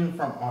bleeding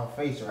from her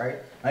face, right?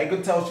 I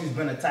could tell she's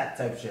been attacked,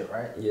 type shit,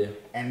 right? Yeah.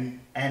 And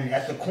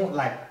at the corner,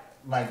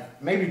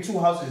 like maybe 2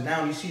 houses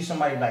down, you see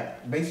somebody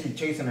like basically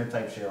chasing her,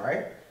 type shit,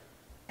 right?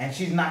 And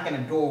she's knocking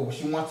the door.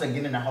 She wants to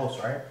get in the house,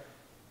 right?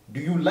 Do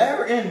you let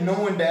her in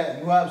knowing that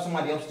you have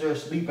somebody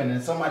upstairs sleeping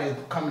and somebody's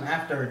coming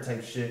after her,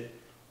 type shit?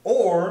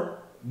 Or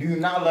do you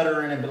not let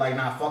her in and be like,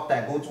 nah, fuck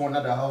that, go to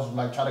another house,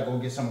 like try to go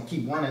get some,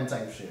 keep running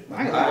type shit?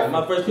 My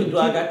first question, do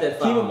I got that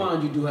file? Keep in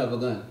mind, you do have a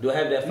gun. Do I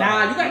have that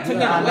file? Nah, you gotta take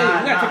that away. You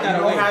gotta take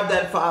that away. You don't have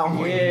that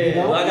file. Yeah.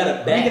 Do I got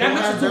a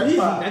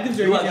bat? That gives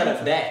you Do I got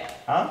a bat?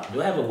 Huh?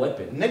 Do I have a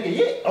weapon? Nigga,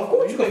 yeah, of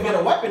course you can get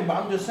a weapon, but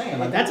I'm just saying.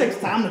 Like that takes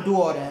time to do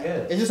all that.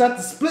 Yeah. It's just at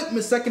the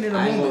split second in the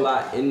I ain't gonna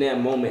moment. lie, in that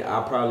moment,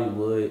 I probably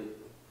would.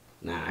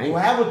 Nah, I ain't. You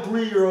have a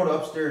 3-year-old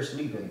upstairs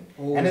sleeping,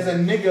 and there's a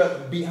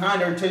nigga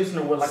behind her chasing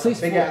her with like a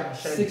big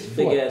ass machete.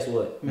 Big ass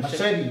what?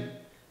 Machete.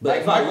 But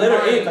Like, if I let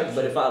her in, type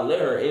but if I let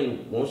her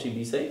in, won't she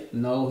be safe?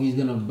 No, he's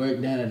gonna break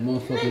down that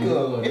motherfucking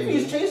door. Nigga, if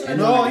he's chasing her,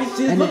 No,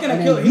 he's looking to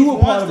kill her. You were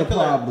part of the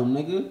problem,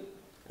 nigga.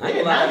 I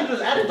ain't gonna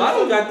lie. If I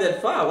don't got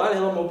that file, why the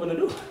hell I'm open the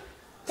door?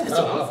 That's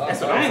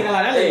what I ain't gonna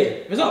lie. That lady,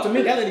 if it's up to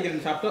me, that lady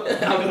getting chopped up.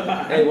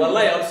 Hey,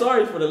 Wallahi, I'm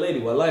sorry for the lady.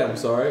 Wallahi, I'm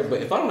sorry.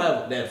 But if I don't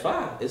have that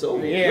file, it's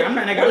over. Yeah, I'm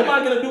not. Nigga, what am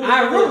I gonna do with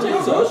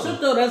real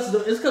shit though.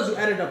 It's because you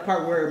added a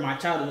part where my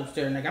child is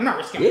upstairs. Nigga, I'm not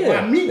risking.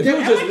 Yeah,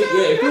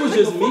 if it was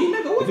just me,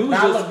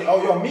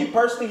 me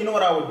personally, you know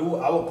what I would do?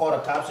 I would call the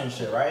cops and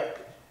shit, right?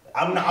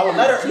 I would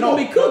let her. No,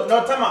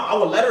 time out. I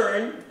would let her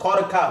in, call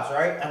the cops,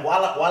 right? And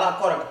while I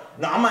call her,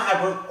 no, I'm gonna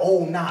have her.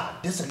 Oh nah,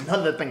 this is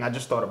another thing I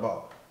just thought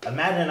about.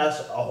 Imagine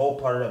us a whole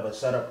part of a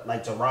setup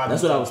like to rob.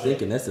 That's what I was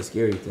thinking. That's the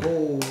scary thing.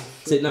 Oh,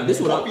 now this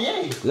is what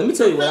let me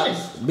tell you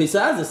what.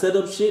 Besides the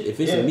setup shit, if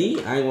it's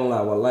me, I ain't gonna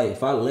lie. Wallahi,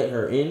 if I let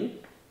her in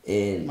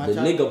and the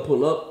nigga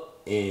pull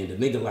up and the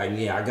nigga like,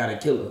 yeah, I gotta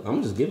kill her,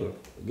 I'm just give her.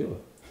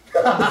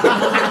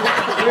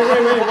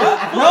 Wait, what?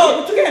 No,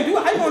 but you can't do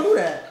it. How you gonna do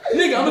that?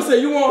 Nigga, I'm gonna say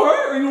you want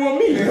her or you want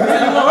me? You want her?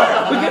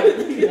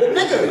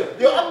 Nigga,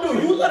 yo, Abdul,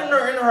 you letting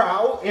her in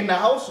the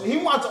house? He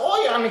wants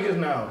all y'all niggas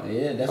now.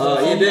 Yeah, that's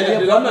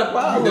then I'm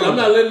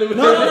not letting him.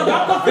 No.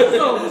 I'm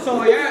confused.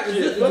 So yeah, is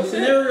this a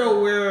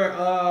scenario where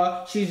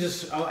she's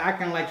just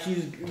acting like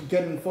she's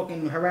getting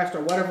fucking harassed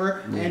or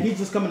whatever, and he's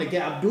just coming to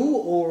get Abdul,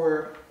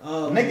 or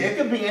nigga, it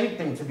could be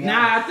anything to be honest.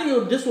 I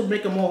think this would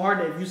make it more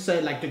harder if you say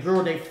like the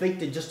girl they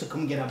faked it just to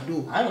come get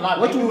Abdul. I ain't like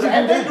What they you do do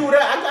that. If then? they do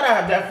that, I gotta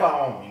have that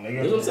file on me,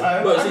 nigga. You know what I'm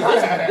saying? But see,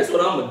 this is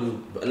what I'm gonna do.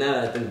 But now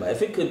that I think about it,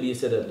 if it could be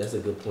set up, that's a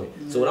good point.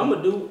 So what I'm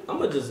gonna do, I'm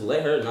gonna just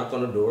let her knock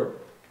on the door.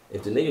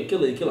 If the nigga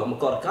kill her, he kill her. I'm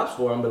gonna call the cops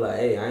for her. I'm gonna be like,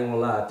 hey, I ain't gonna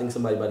lie, I think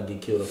somebody about to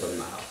get killed in front of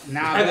my house.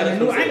 Nah, I ain't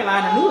gonna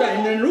lie, the news that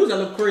in the news that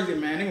look crazy,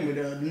 man. They gonna be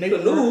the neighbor.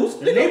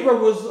 The neighbor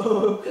was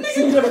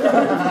seeing everything.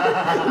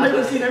 The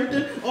neighbor seen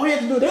everything. All he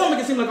had to do, they don't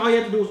make it seem like all he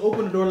had to do was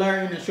open the door,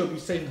 Larry, and then she'll be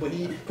safe. But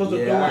he closed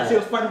the door and she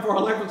was fighting for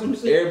her life or some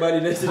shit. Everybody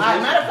that's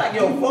matter of fact,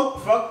 yo,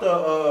 fuck the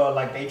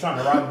like they trying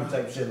to rob me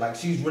type shit. Like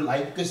she's really,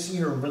 like you could see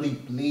her really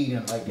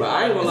bleeding. Like, but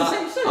I ain't gonna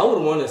lie, I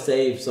would want to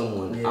save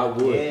someone. Yeah, I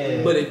would.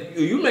 Yeah. But if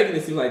you making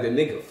it seem like the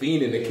nigga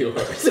fiending to kill her. I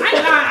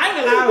ain't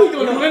gonna lie. He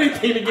gonna do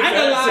anything to get I ain't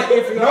gonna lie.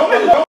 If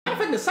no. I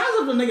think the size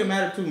of the nigga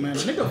matter too, man. The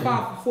nigga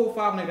 4'5",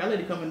 nigga. That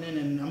lady coming in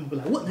and I'm gonna be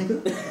like, what,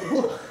 nigga?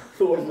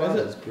 4'5",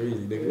 that's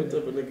crazy, nigga. What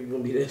type of nigga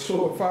gonna be that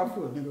short? 5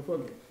 foot, nigga.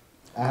 Fuck it.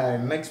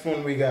 Alright, next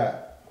one we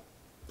got.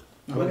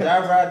 Would I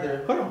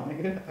rather? Hold on,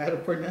 nigga. I had to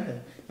point that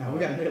in. Now we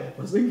got a nigga like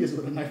Porzingis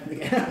with a knife,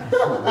 nigga.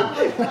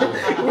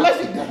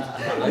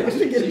 Unless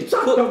she get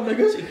chopped up,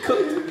 nigga. She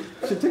cooked.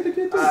 She took the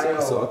kid.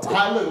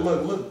 Alright,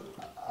 look.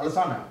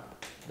 Alessandra.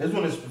 This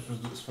one is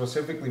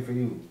specifically for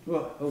you.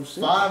 What? Oh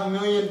shit. $5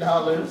 million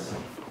or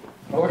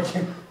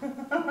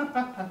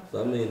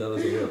 $5 million or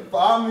what?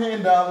 $5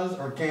 million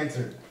or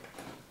cancer.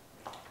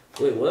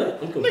 Wait, what?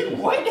 I'm confused. Nigga,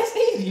 what? That's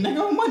easy,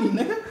 nigga. Money,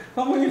 nigga.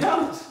 $5 million.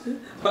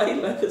 Why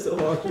you laughing so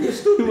hard? You're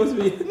stupid. Must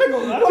be.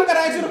 Nigga, I don't gotta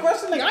ask you the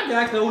question, nigga. I can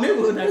ask the whole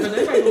neighborhood that because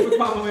they ain't gonna pick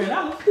 $5 million.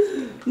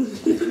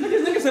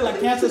 Niggas said like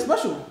cancer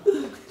special.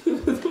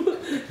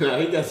 Nah,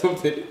 he got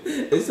something.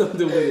 It's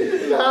something with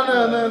it.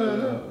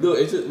 No. No,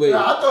 it's just wait.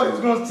 Nah, I thought he was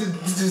going to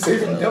just say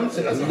some dumb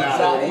shit.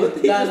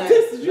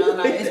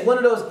 It's one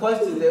of those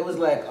questions. It was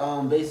like,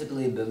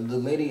 basically the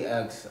lady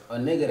asked a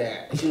nigga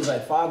that she was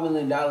like $5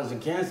 million in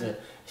cancer.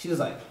 He was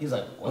like,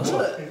 what? What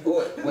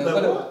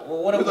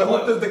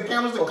does the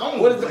cancer come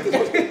with?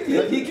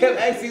 He kept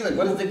asking like,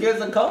 what does the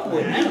cancer come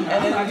with? And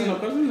then he's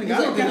like,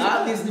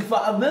 obviously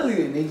 $5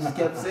 million. He just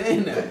kept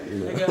saying that.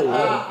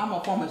 I'm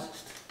a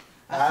pharmacist.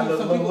 I see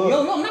some people.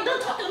 Yo, I'm not done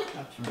talking.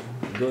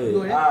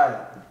 Go ahead. Alright.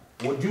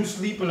 Would you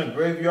sleep in a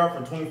graveyard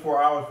for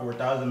 24 hours for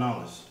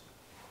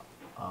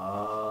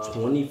 $1,000?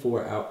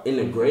 24 hours in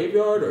the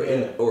graveyard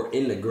or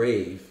in the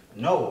grave?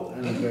 No,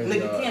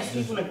 nigga can't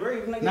sleep in the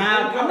grave. Nigga,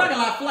 nah, I'm not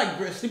gonna lie. I feel like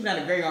sleeping at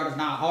a graveyard is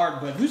not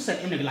hard, but if you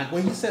said in the like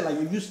when you said like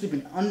if you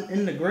sleeping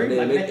in the grave,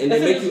 and they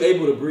make you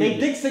able to breathe.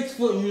 They dig 6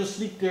 foot and you just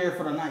sleep there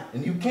for the night.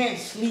 And you can't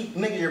sleep,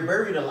 nigga. You're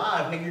buried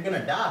alive, nigga. You're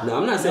gonna die. No,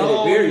 I'm not saying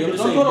they bury you. I'm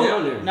just saying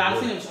down there. Nah,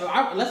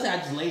 let's say I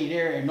just lay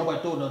there and nobody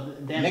threw the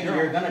damn. Nigga,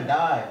 you're gonna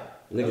die.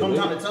 Nigga, that's what I'm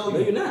trying to tell you. No,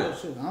 you're not.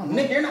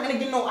 Nigga, you're not gonna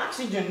get no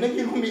oxygen. Nigga,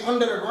 you're gonna be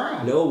under the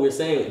ground. No, we're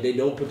saying they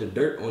don't put the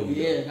dirt on you.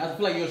 Yeah, I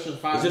feel like you'll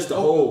survive. It's just a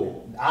hole.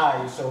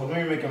 Alright, so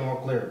let me make it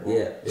more clear. Bro.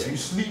 Yeah. You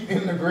sleep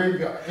in the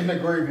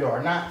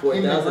graveyard, not for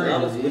in the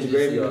graveyard. Which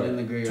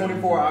graveyard?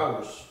 24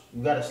 hours.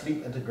 You gotta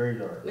sleep at the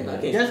graveyard. Nigga, I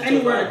can't just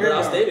anywhere in the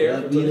graveyard. I'll stay there.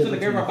 It's in the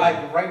graveyard,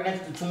 like right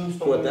next to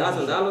Tombstone. For $1,000, I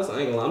ain't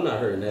gonna lie. I'm not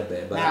hurting that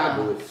bad, but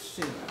I'll do it.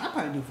 Shit, I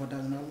probably do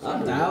 $4,000.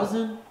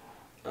 $1,000?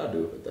 I'll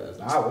do it for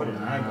 $1,000. I wouldn't. I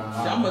ain't gonna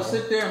lie. I'm gonna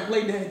sit there and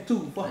play that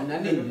too. Fuck, and I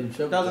need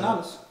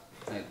 $1,000.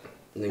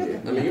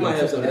 Nigga, I mean, you might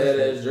have some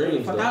badass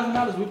dreams. For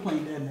 $1,000, we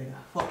playing that nigga.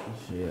 Fuck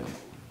shit.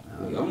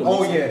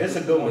 Oh yeah, this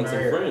is a good one right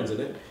here. Friends in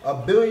it.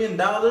 $1 billion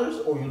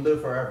or you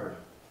live forever?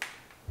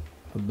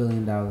 $1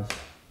 billion. $1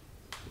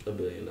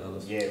 billion.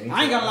 Yeah,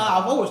 I ain't gonna lie.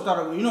 I've always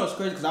thought you know it's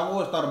crazy because I've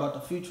always thought about the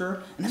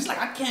future, and it's like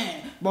I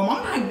can't. But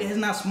my mind is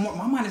not smart.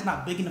 My mind is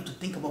not big enough to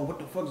think about what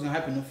the fuck is gonna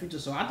happen in the future.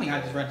 So I think I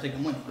just rather take the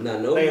money.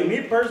 Hey,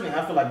 me personally,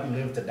 I feel like you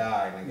live to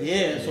die, nigga.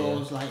 Yeah, so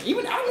it's like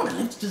even I don't want to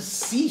live to just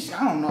see.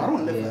 I don't know. I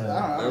don't live.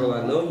 I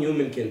don't know. No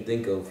human can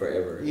think of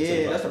forever.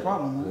 Yeah, that's the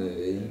problem, man.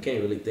 You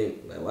can't really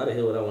think like, why the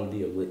hell would I want to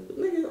be a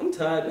nigga? I'm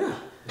tired now.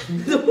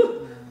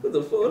 What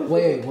the fuck?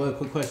 Wait,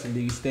 quick question. Do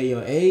you stay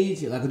your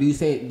age? Like, do you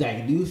stay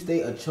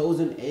a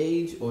chosen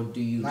age, or do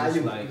you Nah,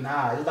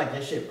 it's like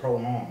that shit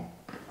prolonged.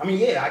 I mean,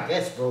 yeah, I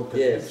guess, bro.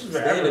 Yeah, it's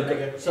forever,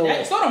 nigga. So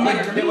it's not a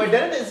matter.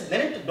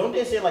 Then don't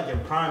they say like your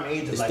prime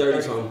age is like 35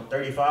 or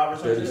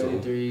something?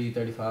 33,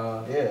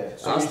 35. Yeah.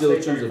 So I'll still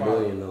choose $1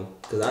 billion though,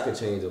 cause I could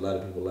change a lot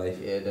of people's life.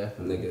 Yeah,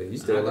 definitely. Nigga, you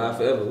still alive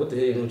forever. What the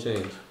hell you gonna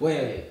change?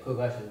 Wait, quick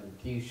question.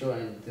 Can you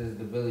shorten? Does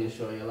the $1 billion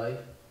shorten your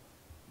life?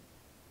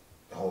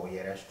 Oh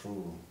yeah, that's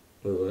true.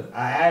 What?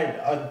 I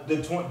had the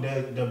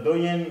 $1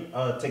 billion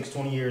takes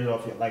 20 years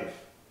off your life.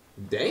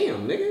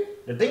 Damn, nigga.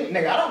 The thing,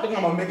 nigga, I don't think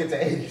I'm gonna make it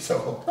to 80.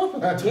 So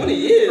 20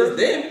 years.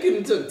 Damn, you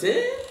couldn't took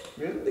 10.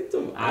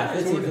 I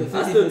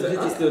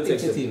still take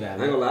the. I ain't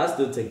gonna lie, I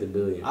still take the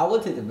billion. I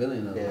would take the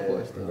billion though, of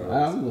course. Though.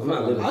 I'm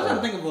not living. I was trying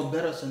to think of a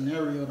better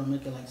scenario to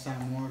make it like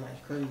sound more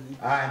like crazy.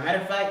 All right, matter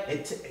of fact,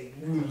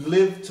 you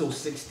live till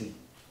 60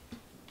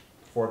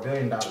 for $1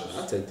 billion. I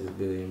take this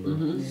billion, bro.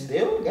 Mm-hmm.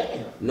 Still,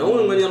 damn.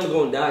 Knowing when I'm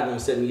gonna die, gonna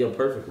set me up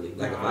perfectly.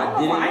 Like if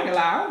I did it, I ain't gonna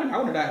lie, I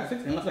would have died at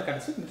 60 unless I got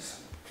a sickness.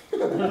 I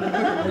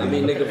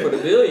mean, nigga, for the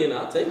billion,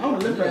 I'll take it. I want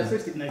to live past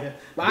 60, nigga.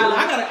 But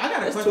I got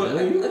a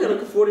question. I got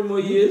a 40 more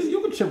years. You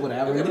can triple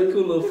that. I got a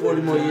cool little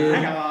 40 more years.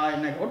 I got a lie,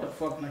 nigga. What the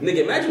fuck, nigga?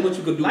 Nigga, imagine what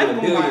you could do with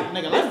 $1 billion.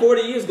 That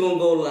 40 years gonna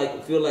go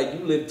like, feel like you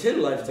lived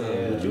 10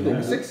 lifetimes. What you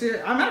gonna 6 years.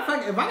 As a matter of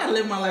fact, if I gotta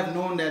live my life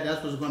knowing that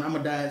that's what's going, I'm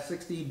gonna die at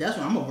 60. That's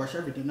when I'm gonna rush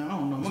everything. No, I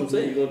don't know. I'm gonna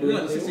say you gonna do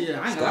that. 60 years.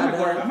 I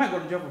might go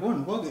to jail for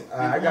going bug it.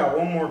 I got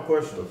one more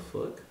question. The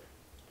fuck?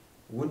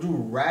 Would you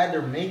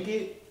rather make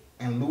it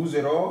and lose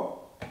it all,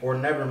 or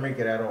never make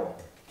it at all?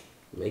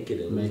 Make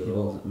it and lose it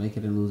all. Make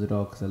it and lose it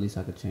all, because at least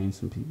I could change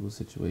some people's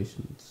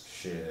situations.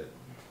 Shit.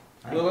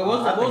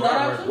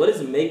 What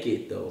is make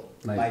it though?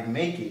 Like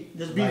make it.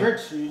 Just be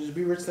rich. You just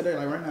be rich today.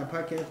 Like right now,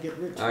 podcast get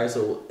rich. Alright,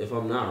 so if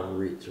I'm not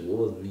rich,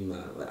 what would be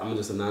my like? I'm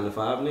just a 9 to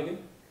 5 nigga.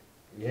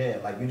 Yeah,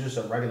 like you just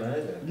a regular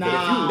nigga. Nah.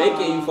 Yeah, if you make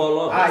it, you fall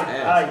off.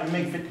 Alright, you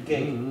make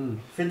 50K.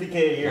 50K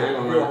a year.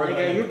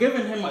 Nigga, you're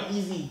giving him an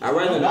easy. I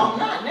rather no, I'm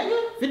not,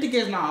 nigga. 50K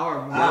is not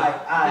hard. Bro.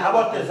 Alright, how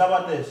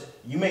about this?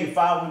 You make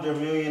 500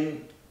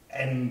 million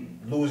and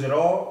lose it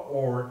all,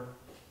 or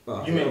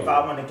you make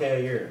 500K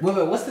a year.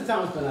 Wait, what's the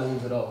time span I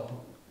lose it all?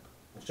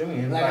 What you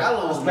mean? Like how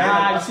long?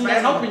 That's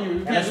helping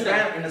you. In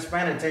a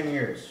span of 10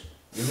 years,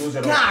 you lose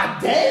it all.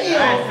 God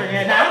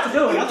damn! That's a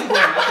good one.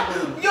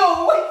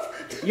 Yo, wait.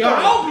 Yo,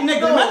 I hope you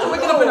niggas. Imagine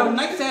waking up in a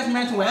nice ass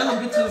mansion with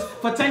hella bitches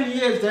for 10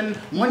 years, then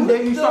one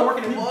day you start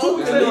working 2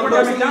 weeks later you work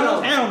at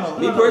McDonald's. Hell no.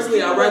 Me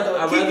personally, I'd rather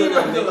not make it at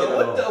all.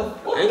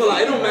 I ain't gonna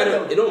lie,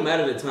 it don't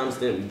matter the time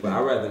stamp, but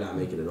I'd rather not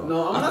make it at all.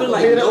 No, I feel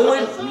like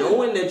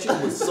knowing that you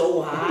was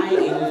so high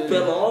and you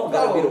fell off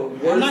gotta be the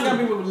worst. I'm not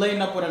gonna be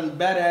laying up with a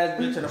badass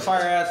bitch at a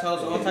fire ass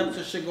house, all types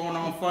of shit going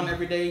on, fun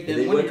every day.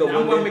 Then I'm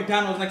going to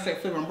McDonald's next day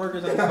flipping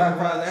burgers and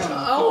fries.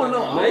 I don't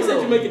know. They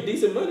said you making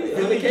decent money.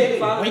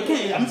 50K.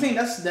 I'm saying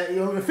that's that.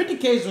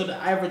 50K is the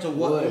average of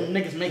what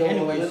niggas make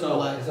anyway. So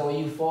like, so when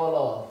you fall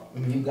off,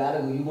 you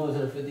going to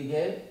the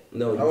 50K?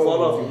 No, you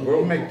fall off. You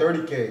broke. You make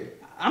 30K.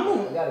 I'm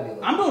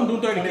gonna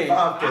do 30K.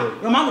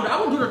 25K. I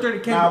would do the 30K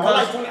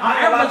because I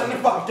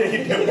average 25K.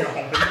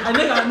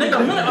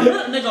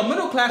 A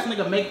middle class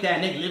nigga make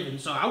that nigga living,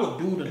 so I would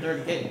do the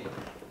 30K.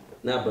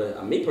 Nah,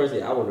 but me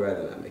personally, I would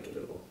rather not make it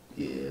at all.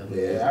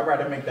 Yeah, I'd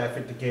rather make that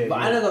 50K. But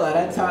I ain't gonna lie,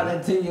 that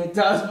 10-year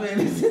time span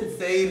is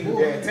insane.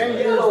 Yeah, 10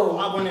 years,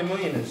 500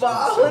 million.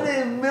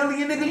 500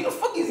 million, nigga.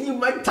 You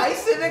Mike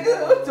Tyson,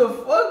 nigga? What the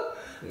fuck?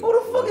 Who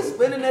the fuck is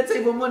spending that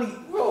type of money,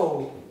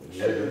 bro?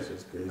 Yeah, that's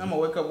just crazy. I'm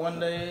gonna wake up one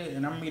day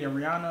and I'm meeting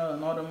Rihanna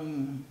and all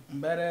them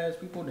badass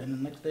people. Then the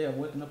next day I'm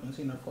waking up and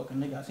seeing a fucking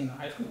nigga I seen in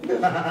high school.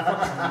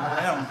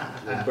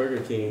 The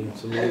Burger King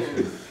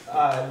solution.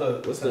 Alright,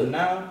 look. What's the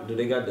now? Do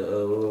they got the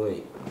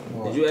wait?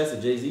 Did you ask the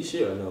Jay-Z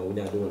shit or no?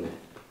 We're not doing that.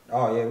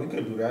 Oh yeah, we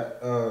could do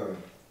that.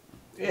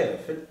 Yeah.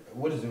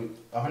 What is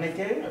it?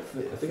 100K? I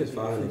think it's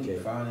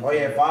 500K. Oh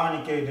yeah,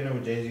 500K dinner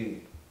with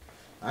Jay-Z.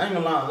 I ain't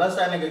gonna lie, unless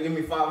that nigga give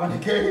me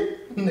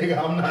 500K, nigga,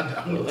 I'm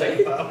gonna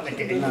take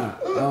 500K. I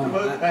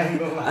ain't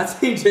gonna lie. I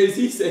think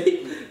Jay-Z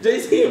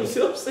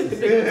himself said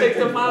nigga take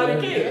the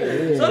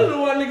 500K. So I don't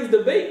know why niggas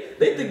debate.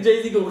 They think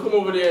Jay-Z gonna come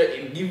over there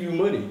and give you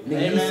money.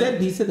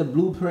 He said the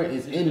blueprint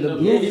is in the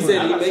blueprint. Yeah, he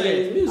said he making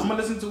his music. I'm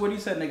gonna listen to what he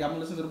said, nigga. I'm gonna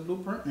listen to the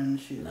blueprint and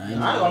shit. I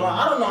ain't gonna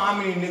lie, I don't know how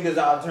many niggas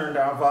I turned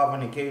down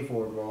 500K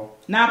for, bro.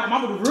 Nah, but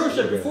I'm gonna do real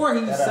shit before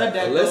he said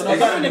that. Some niggas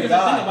don't think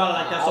about it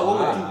like that. So what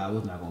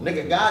would you?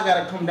 Nigga, God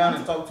gotta come down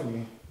and talk to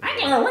me. I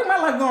ain't gonna where my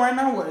life going right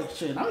now with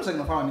shit. I'm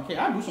taking 500K.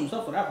 I do some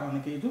stuff for that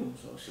 500K too.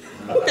 So shit.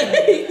 I'm not gonna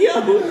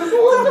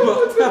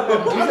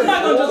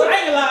just. I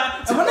ain't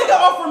lie. If a nigga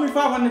offer me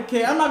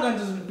 500K, I'm not gonna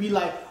just be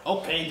like,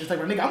 okay, just like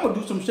a nigga. I'm gonna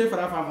do some shit for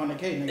that 500K,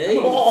 nigga. Hey,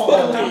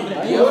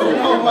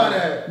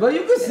 but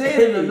you can say it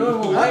in a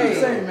normal way. How you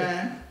say,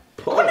 man?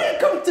 When a nigga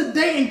come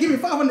today and give me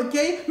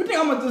 500K, you think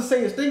I'm gonna just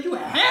say is thank you?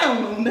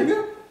 Hell no,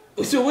 nigga.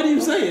 So what are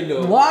you saying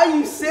though? Why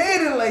you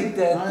saying it like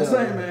that? I'm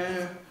saying,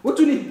 man. What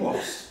you need,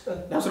 boss?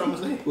 That's what I'm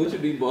gonna say. What you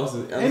need, boss?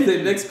 I'll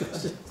say next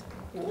question.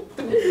 What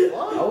the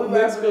fuck? Are we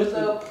back to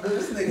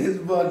this nigga is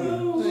bugging.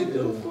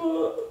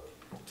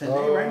 Today,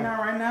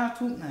 right now,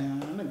 too.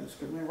 Man, nigga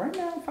screaming right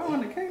now,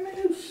 500K,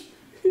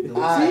 nigga.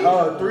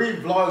 Alright, 3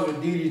 vlogs with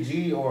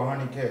DDG or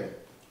 100K?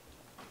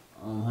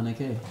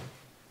 100K.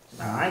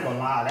 Nah, I ain't gonna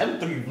lie, them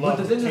 3 vlogs.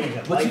 But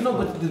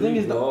the thing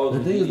is though, I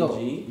don't know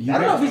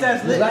if he's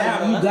as lit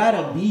now. You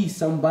gotta be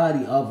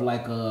somebody of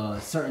like a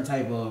certain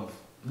type of.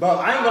 Bro,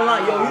 I ain't gonna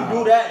lie, yo, you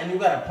do that and you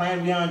got a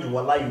plan behind you.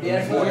 What life you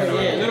can make.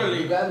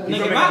 Literally. Nigga, you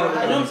know what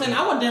I'm saying?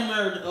 I want them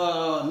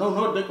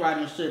no dick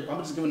riding shit. I'm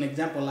just giving an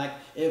example. Like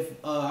if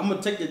I'm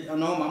gonna take the I'm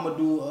gonna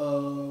do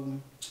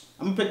I'm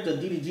gonna pick the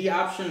DDG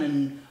option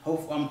and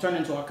hope I'm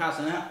turning into a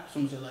casa app,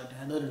 some shit like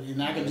that. Literally,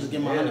 and I can just get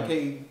my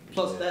 100K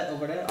plus that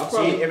over that.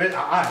 See, if it's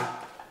alright,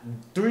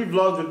 3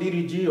 vlogs with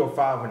DDG or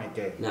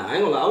 500K? Nah, I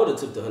ain't gonna lie. I would have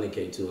took the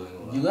 100K too. I ain't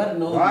gonna lie. You gotta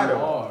know who you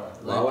are.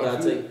 Why would I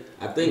take?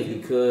 I think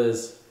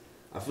because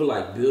I feel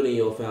like building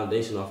your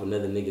foundation off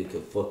another nigga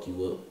could fuck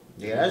you up.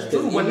 Yeah, that's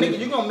true. But nigga,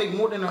 you gonna make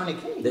more than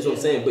 100K. That's what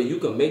I'm saying. But you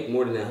can make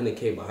more than that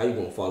 100K. But how you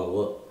gonna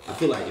follow up? I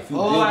feel like if you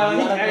build, he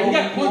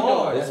got a point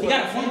though. He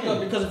got a point saying.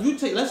 though because if you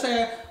take, let's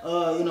say,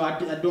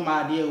 I do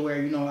my idea where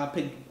I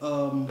pick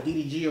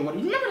DDG or what.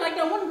 You remember like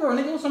that one girl?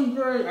 Nigga, was some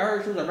girl. I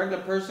heard she was a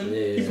regular person.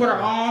 Yeah. He put her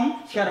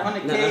on. She got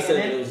 100K. Nah, I said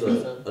and it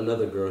was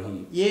another girl.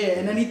 And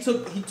then he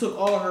took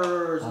all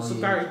her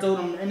subscribers. He told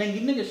him, and then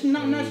nigga, she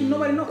not now. She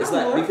nobody know. It's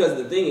like because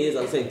the thing is,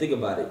 I'm saying, think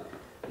about it.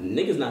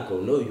 Niggas not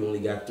gonna know you only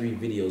got 3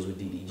 videos with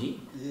DDG.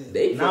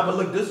 Yeah. But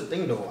look, this is the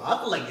thing though. I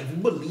feel like if you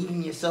believe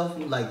in yourself,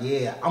 you like,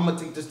 yeah, I'm gonna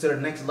take this to the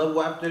next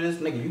level after this,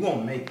 nigga, you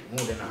gonna make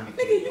more than 100K.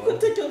 Nigga, you can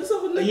take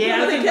yourself a nigga.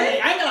 Yeah,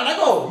 100K. I ain't gonna let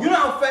go. You know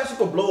how fast you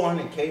can blow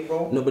 100K,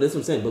 bro? No, but that's what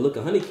I'm saying. But look,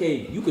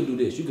 100K, you could do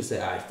this. You could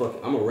say, alright, fuck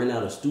it. I'm gonna rent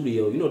out a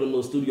studio. You know them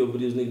little studio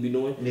videos niggas be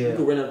doing? Yeah. You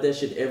could rent out that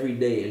shit every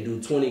day and do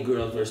 20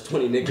 girls versus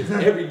 20 niggas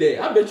every day.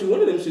 I bet you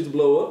one of them shits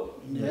blow up.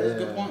 Yeah, that's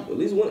a good point. At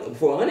least one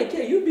for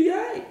 100K, you'd be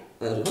alright.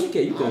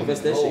 100K, you can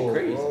invest that shit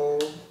crazy. Bro.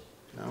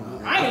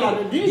 I ain't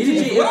gonna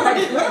DDG.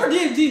 Whatever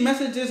DDG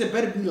message is, it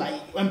better be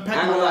like impactful. I ain't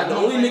gonna lie, the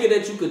only nigga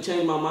that you could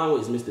change my mind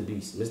with is Mr.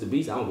 Beast. Mr.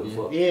 Beast, I don't give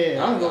a fuck.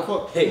 Yeah, I don't give a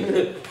fuck.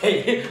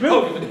 Hey,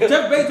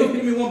 Jeff Bezos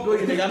give me $1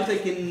 billion. Nigga, I'm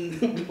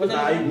taking. What's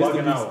Nah, that? you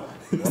bugging out.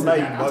 Nah,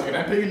 you bugging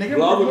out.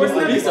 Vlog with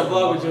Mr. Beast or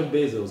vlog with Jeff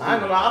Bezos? I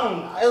ain't gonna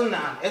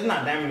lie, it's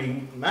not that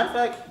many. Matter of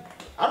fact,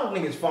 I don't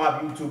think it's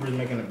 5 YouTubers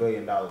making $1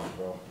 billion,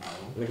 bro.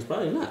 Niggas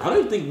probably not. I don't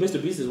even think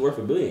Mr. Beast is worth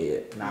 $1 billion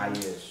yet. Nah, he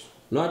is.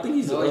 No, I think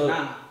he's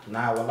not.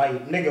 Nah, well,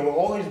 like, nigga, with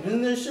all his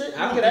business shit, look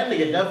at that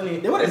nigga definitely.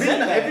 If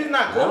he's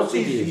not I don't close,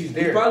 think he's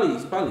there.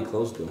 He's probably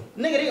close though.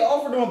 Nigga, they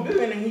offered him $1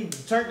 billion and he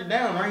turned it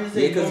down, right? He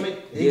said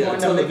he's gonna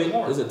end up making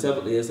more.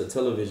 It's a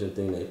television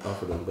thing they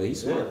offered him, but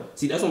he's smart.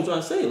 See, that's what I'm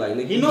trying to say. Like,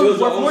 nigga, he knows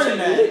he's worth more than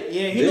that.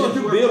 Yeah, he knows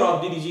you build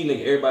off DDG,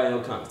 nigga. Everybody in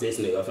the comments, this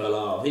nigga fell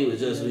off. He was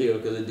just here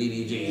because of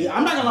DDG. Yeah,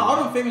 I'm not gonna lie.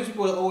 All them famous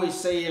people always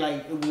say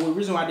like the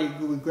reason why they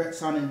regret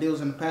signing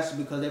deals in the past is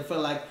because they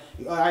feel like.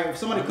 If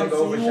somebody comes to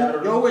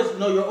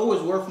you, you're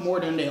always worth more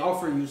than they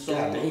offer you. So,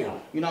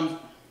 you know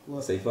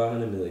what? Say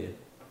 500 million.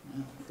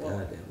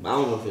 God damn. I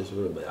don't know if it's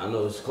real, but I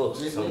know it's close.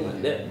 Something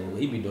like that. Bro.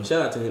 He be doing.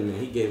 Shout out to him,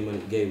 man. He gave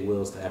money, gave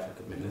wills to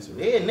Africa, man. That's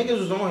real. Yeah, niggas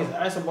was on his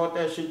ass about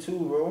that shit too,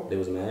 bro. They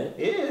was mad.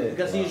 Yeah,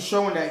 because he's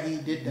showing that he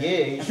did that.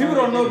 Yeah, people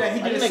don't know that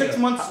he did it 6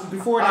 months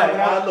before that.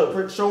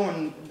 Without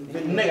showing.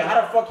 Nigga,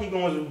 how the fuck he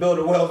gonna build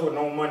a wells with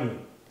no money?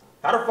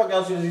 How the fuck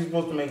else is he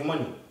supposed to make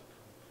money?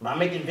 By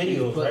making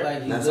videos, right?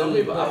 Like, now some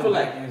people, I feel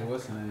like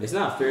it's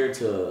not fair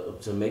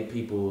to make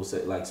people say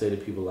to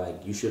people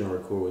like you shouldn't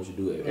record what you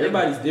do.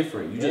 Everybody's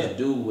different. You just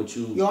do what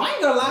you. Yo, I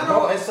ain't gonna lie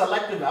though. It's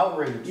selective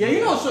outrage. Yeah, you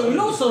know what?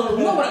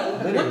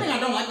 One thing I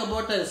don't like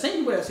about that, same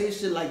people that say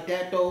shit like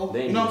that though.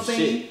 You know what I'm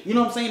saying? You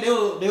know what I'm saying?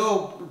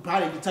 They'll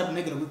probably the type of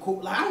nigga to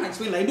record. Like I don't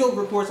explain. Like they'll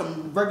record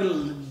some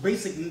regular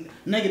basic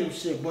negative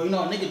shit, but you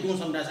know a nigga doing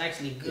something that's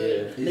actually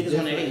good. Yeah, niggas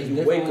wanna hate.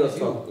 You wake up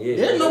talk. Yeah,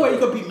 there's no way you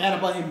could be mad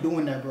about him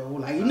doing that, bro.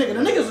 Like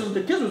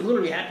the kids was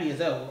literally happy as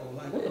hell, bro.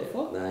 Like what the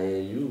fuck? Nah,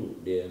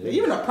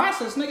 Even the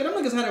process, nigga, them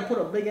niggas had to put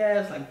a big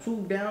ass like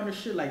tube down and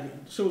shit. Like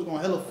shit was gonna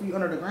hella feet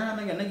under the ground,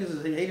 nigga.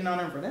 Niggas is hating on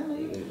them for that,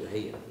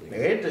 nigga. They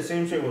hate the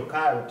same shit with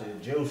Kai with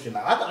the jail shit.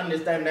 Like I can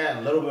understand that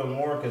a little bit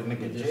more because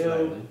nigga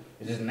jail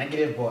is just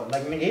negative, but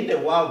like nigga he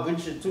did wild good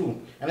shit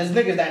too. And there's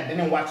niggas that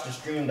didn't watch the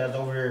stream that's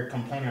over here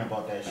complaining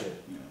about that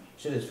shit.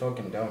 Shit is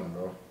fucking dumb,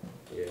 bro.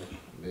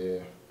 Yeah.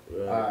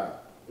 Right.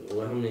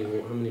 Well, how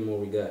many more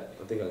we got?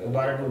 I think I got.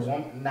 About to do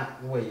one. Nah,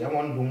 wait. I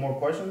want to do more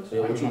questions.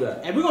 Yeah, what you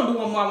got? And we're gonna do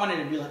one more. I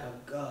wanted to be like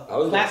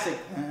a classic.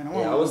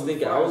 I was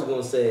thinking. I was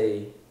gonna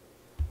say.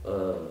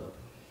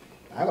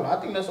 I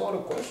think that's all the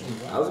questions.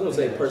 Bro. I was gonna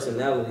say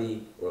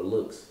personality or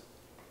looks.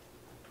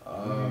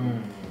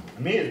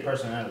 Me, it's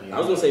personality. I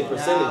was gonna say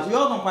percentage. We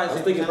all gonna probably. I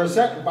was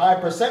thinking by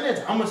percentage.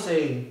 I'm gonna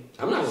say.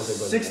 I'm not gonna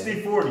say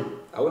 60-40.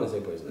 I wouldn't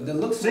say personality. The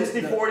looks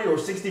 60-40 or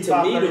 65-35.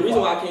 To me, the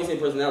reason why I can't say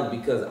personality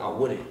because I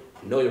wouldn't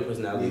know your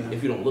personality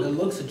if you don't look. The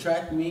looks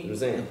attract me. You know what I'm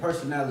saying? The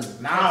personality.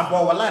 Nah,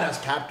 bro, a lot that's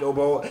cap though,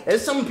 bro.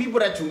 There's some people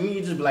that you meet,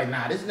 you just be like,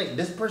 nah,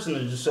 this person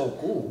is just so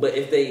cool. But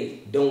if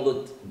they don't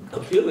look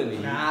appealing to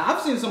you,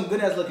 I've seen some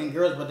good ass looking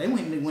girls, but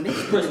when they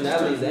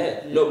personality is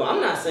that. No, but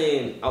I'm not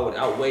saying I would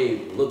outweigh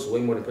looks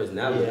way more than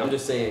personality. I'm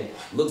just saying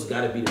looks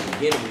gotta be the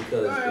beginning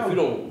because if you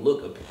don't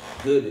look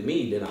good to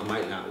me, then I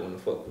might not want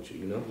to fuck with you.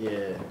 You know?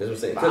 Yeah, that's what I'm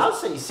saying. But I'll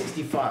say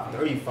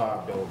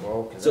 65-35 though,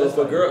 bro. So if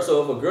a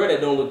girl that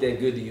don't look that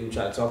good to you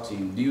try to talk to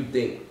you, do you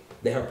think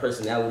that her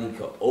personality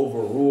could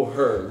overrule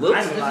her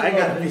looks? I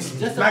gotta be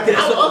just like it's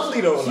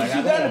ugly though. Like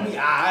she gotta be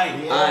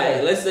alright.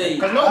 Alright, let's say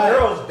because no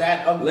girl's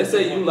that ugly. Let's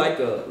say you like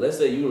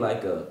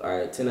a.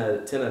 Alright, 10 out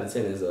of 10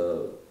 is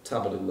a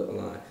top of the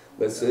line.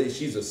 Let's say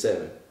she's a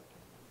 7,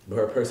 but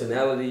her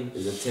personality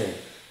is a 10.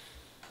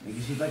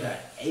 Nigga, she's like a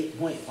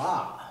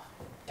 8.5.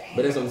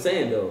 But that's what I'm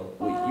saying though.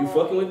 You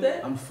fucking with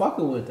that? I'm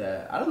fucking with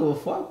that. I don't give a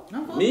fuck.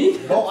 Me?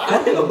 Bro,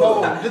 I don't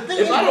know. The thing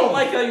If is, I don't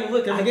like how you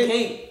look, I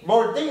can't.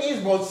 Bro, the thing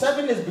is, bro,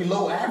 7 is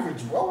below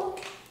average, bro.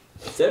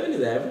 7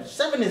 is average.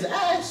 7 is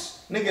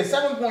ass. Nigga,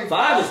 7.5.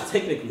 5 is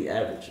technically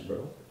average,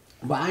 bro.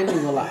 But I ain't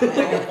even gonna lie.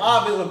 Nigga,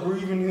 5 is a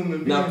breathing human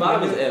being. Nah,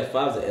 5 is F.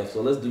 5 is an F.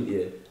 So let's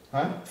do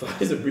Huh?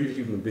 5 is a breathing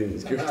human being. I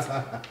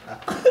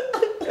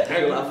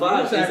ain't gonna lie.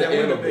 5 is an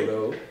animal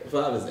though.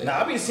 5 is F.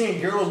 Nah, I be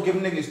seeing girls give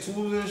niggas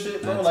tools and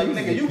shit, bro. Nah, Like, twos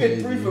nigga, is you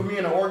get crazy. 3 for being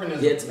an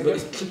organism. Yeah,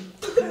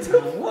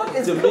 nigga. What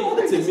is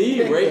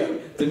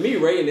to me,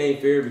 rating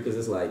ain't fair because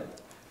it's like,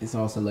 it's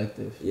all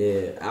selective.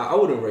 yeah, I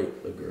wouldn't rate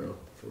a girl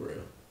for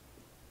real.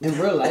 In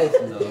real life,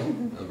 no.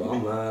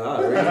 I'm lying.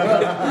 I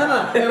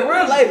rate No. In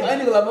real life, I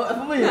ain't gonna lie. If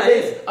I'm in your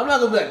face, I'm not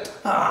gonna be like,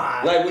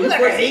 like when you like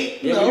first, I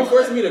hate, yeah, when you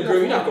first meet a girl,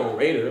 you're not gonna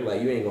rate her.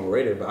 Like you ain't gonna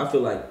rate her. But I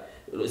feel like,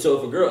 so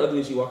if a girl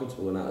ugly, she walk into,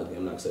 well, not ugly.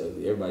 I'm not saying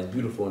ugly. Everybody's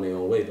beautiful in their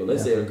own way. But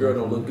let's say a girl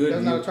don't look good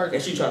to you,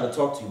 and she try to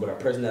talk to you, but her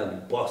personality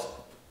boss.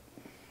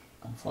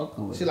 I'm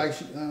fucking with She like,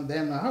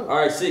 damn, now how? All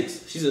right,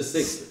 6. She's a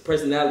 6.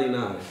 Personality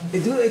 9.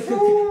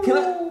 Can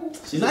I?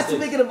 She's Not a to 6.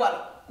 make it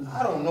about.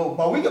 I don't know,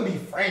 but we could be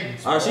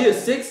friends. All right, bro. she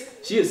is 6.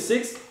 She is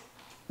 6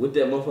 with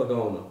that motherfucker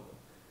on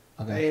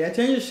her. Hey, that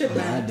changes shit,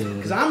 man. I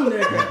did. Cause I'm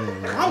there.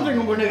 I'm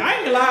thinking about nigga. I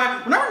ain't gonna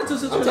lie. When I run into a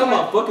I'm situation, talking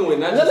about fucking with,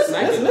 not just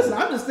smacking. listen.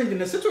 I'm just thinking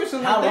the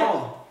situation How like that.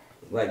 long?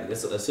 Like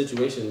it's a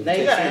situation. Now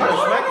you gotta handle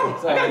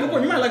smacking. I got a good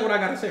point. You might like what I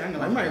gotta say. I ain't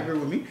gonna lie. You might agree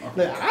with me.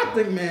 Like, I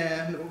think,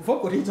 man,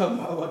 fuck what he talking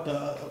about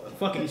the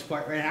fucking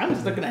part, right? I'm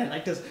just looking at it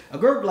like this. A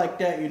girl like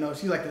that, you know,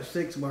 she's like a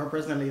 6, but her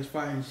personality is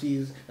fine. And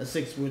she's a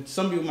 6, which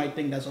some people might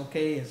think that's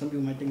okay, and some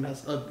people might think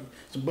that's ugly.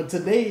 So, but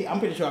today, I'm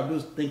pretty sure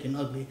Abdul's thinking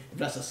ugly if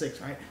that's a 6,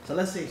 right? So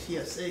let's say she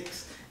a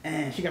 6,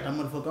 and she got that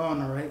motherfucker on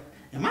her, right?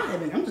 In my head,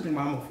 nigga, I'm just thinking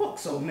about I'm a fuck,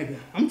 so nigga,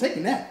 I'm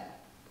taking that.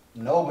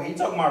 No, but he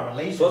talking about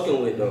relationship.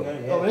 Fucking with, though.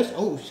 Nigga, Oh, yeah. it's,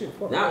 oh shit,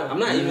 fuck. Nah, I'm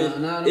not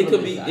even. no, It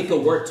could no, be. I It think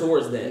could work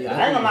towards that. I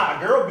ain't gonna lie,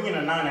 a girl being a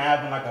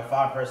 9.5 and like a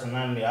 5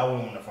 personality, I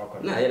wouldn't want to fuck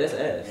with her. Nah, yeah, that's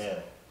ass. Yeah.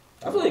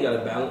 I feel like you got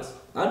to balance.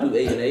 I do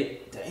 8 and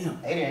 8. Damn. 8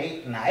 and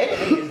 8. Nah, 8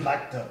 and 8 is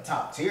like the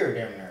top tier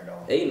down there,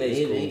 though. 8 and 8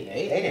 is cool.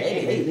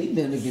 They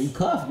been getting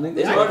cuffed, nigga.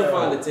 It's hard to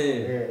find a 10.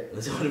 Yeah.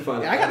 It's hard to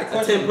find Yeah, I got a a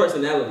question. 10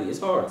 personality. It's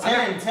hard.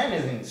 10 and 10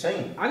 is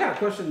insane. I got a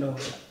question though.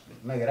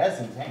 Nigga, that's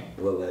insane.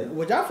 Well, like,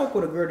 Would y'all fuck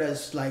with a girl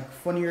that's like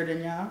funnier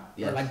than y'all?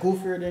 Yes. Or like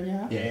goofier than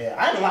y'all? Yeah,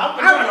 I ain't gonna lie.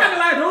 I'm not gonna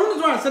lie. The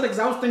reason why I said it because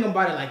I was thinking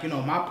about it, like, you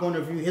know, my point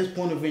of view, his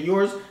point of view,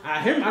 yours.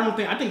 Him,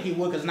 I think he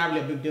would, because it's not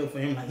really a big deal for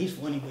him. Like, he's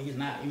funny, but he's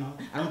not, you know.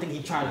 I don't think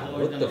he tries to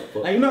What the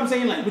fuck? Like, you know what I'm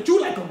saying? Like, but you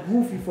like a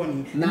goofy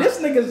funny. Nah. And this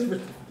nigga's,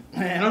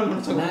 man, I don't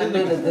want to talk Nah, about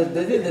this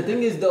nigga. the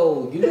thing is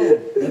though, you know,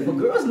 if a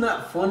girl's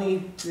not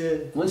funny, Yeah.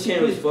 when she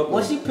Can't really fuck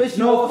piss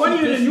you No, off, she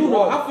funnier piss than you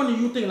though. off. How funny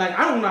you think? Like,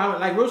 I don't know.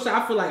 Like, real shit,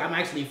 I feel like I'm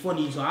actually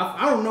funny, so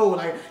I don't know.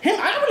 Like, him,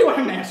 I really want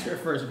him to answer it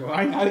first, bro.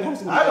 I gotta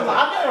see.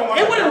 I don't want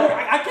It wouldn't work.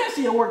 I can't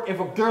see it work if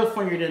a girl's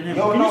funnier than him.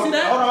 Yo, Can no, you see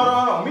that?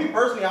 Hold on. Me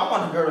personally, I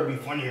want a girl to be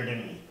funnier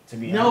than me. To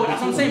be No, honest.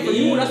 that's what I'm saying for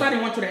you. That's why I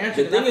didn't want you to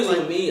answer. the thing is like,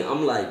 with me,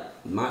 I'm like,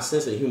 my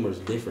sense of humor is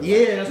different. Yeah,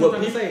 Like, that's what I'm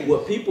people, saying.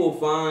 What people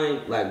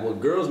find, like, what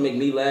girls make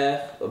me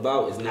laugh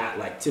about is not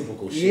like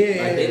typical shit.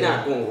 Yeah. Like, they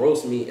not gonna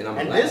roast me, and I'm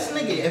And like, this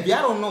nigga, if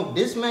y'all don't know,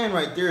 this man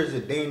right there is a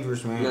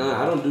dangerous man.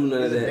 nah, I don't do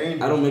none of He's a that.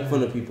 dangerous I don't make man.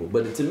 fun of people.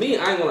 But to me,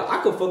 I ain't gonna. I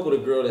could fuck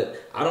with a girl that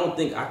I don't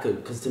think I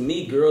could. Cause to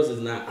me, girls is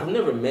not. I've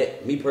never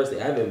met me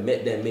personally. I haven't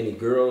met that many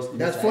girls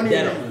That's funny.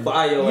 that'll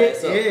fire your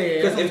ass up. Yeah,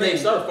 Because that's if what they I'm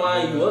start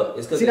firing you up,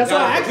 it's because See, that's why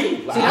I asked you. me.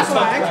 See, that's why I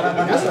asked you.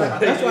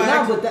 That's why I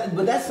Nah, asked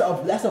but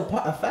that's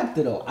a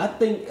factor though. I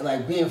think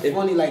like being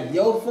funny, like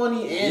yo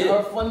funny and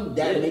her funny,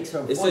 that makes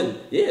her It's funny.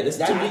 that's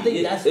That- to I me. think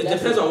It that's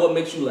depends on what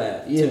makes you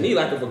laugh. Yeah. To me,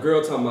 like if a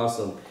girl talking about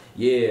some,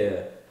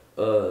 you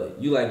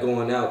like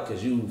going out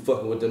because you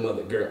fucking with them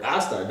other girl, I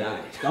start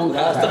dying. Don't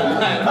I start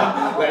dying.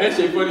 Like that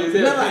shit funny as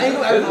hell. No, ain't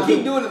gonna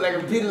keep doing it like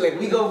repeatedly.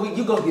 Like you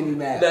gonna get me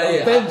mad. Nah, yeah,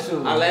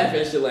 Eventually. I laugh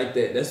at shit like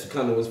that. That's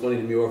kind of what's funny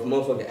to me. Or if a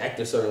motherfucker act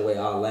a certain way,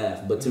 I'll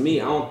laugh. But to me,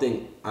 I don't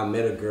think I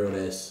met a girl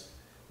that's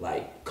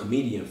like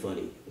comedian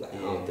funny. Like I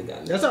don't think I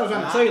know. That's what I was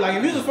trying to tell you. Like,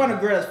 if you just find a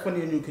girl that's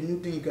funnier than you, can you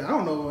think you could? I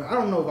don't know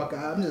if I could.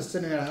 I'm just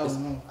sitting there. I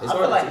don't know. It's I hard.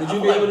 feel like- Would I you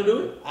be feel able like- to do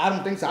it? I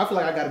don't think so. I feel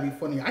like I gotta be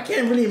funny. I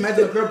can't really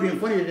imagine a girl being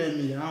funnier than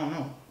me. I don't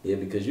know. Yeah,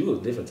 because you was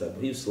different type.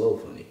 He was slow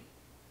funny.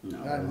 No.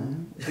 Look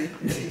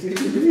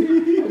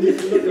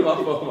at my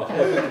phone.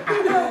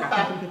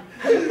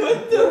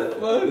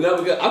 No,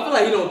 because I feel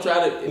like he don't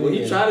try to. When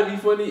he try to be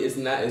funny, it's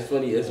not as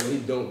funny as when he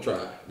don't try.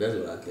 That's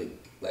what I think.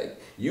 Like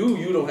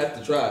you don't have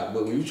to try,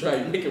 but when you try,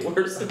 you make it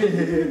worse. Like,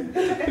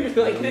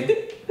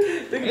 nigga,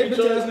 Hey,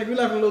 bitch ass nigga, you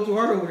laughing a little too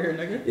hard over here,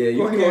 nigga. yeah, you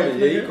corny. ass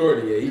Yeah, he nigga.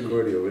 corny. Yeah, he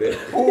corny over there.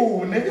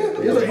 Ooh,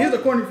 nigga. He's a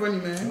corny funny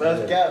man.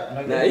 Let's cap,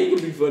 nigga. Nah, he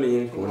can be funny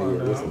and corny.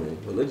 Yeah, listen, man.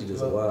 Religion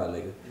is a wild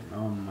nigga.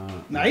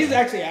 Nah, he's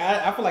actually.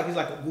 I feel like he's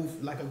like a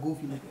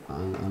goofy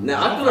nigga.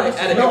 Now I feel like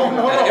out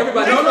of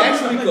everybody, you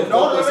actually could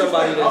fuck with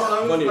somebody that's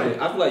funny.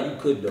 I feel like you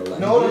could though. Like,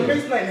 no, let me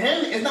explain.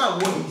 Him, it's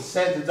not what he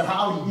says, it's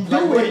how he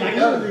do it.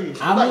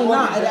 I mean,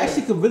 it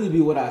actually could really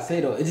be what I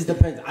say though. It just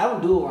depends. I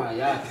don't do it around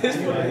y'all.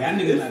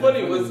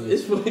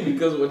 It's funny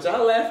because what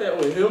y'all laugh at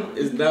with him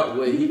is not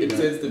what he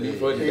intends to be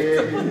funny.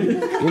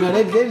 You know,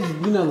 they just,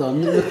 little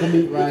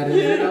meat riders.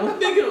 Yeah, you know?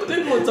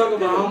 They gonna talk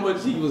about how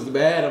much he was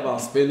mad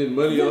about spending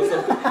money on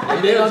something.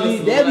 And they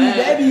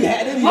be I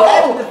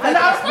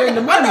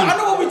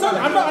know what we talking.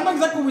 I know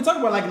exactly what we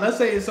talking about. Like, let's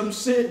say it's some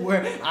shit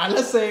where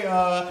let's say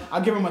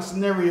I'll give him a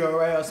scenario,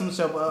 right, or some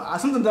shit.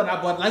 Something that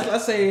I bought.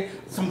 Let's say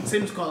some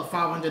Sims cost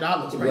 $500,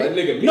 right? Like,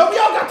 nigga, no, we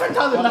all got $10,000,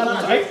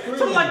 right?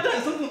 Something like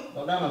that.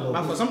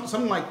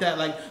 Something like that.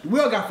 Like, we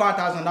all got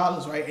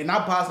 $5,000, right? And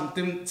I buy some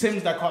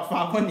Sims that cost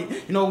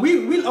 $500. You know,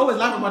 we always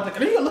laugh about that.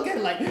 And you look at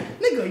it like,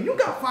 nigga, you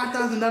got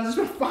 $5,000,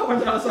 spend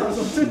 $500 on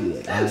some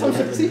Sims. I ain't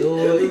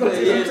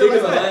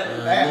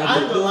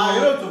gonna lie,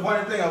 you know what's the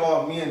funny thing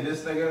about me and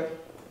this nigga?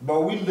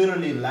 But we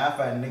literally laugh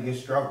at niggas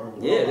struggle,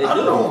 bro. Yeah, they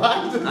do.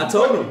 I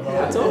told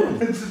him.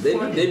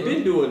 They've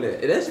been doing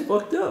that. And that's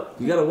fucked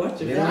up. You gotta watch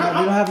it. You don't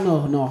have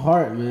no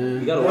heart, man.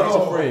 You gotta watch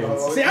your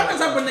friends. See, I'm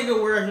the type of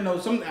nigga where,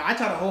 I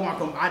try to hold my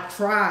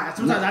composure.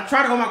 Sometimes I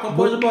try to hold my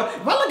composure, but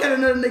if I look at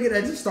another nigga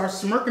that just starts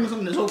smirking or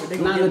something, that's over. The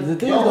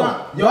thing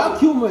is, your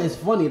humor is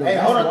funny though. Hey,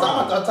 hold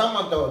on, time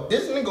out though.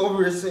 This nigga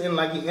over here sitting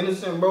like he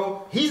innocent,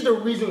 bro. He's the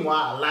reason why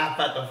I laugh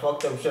at the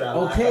fucked up shit.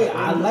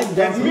 I like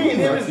that. Me and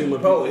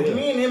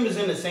him is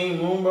in the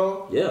same room,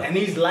 bro. Yeah. And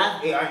he's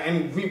laughing,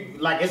 and we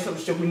like it's some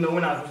shit we know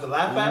we're not supposed to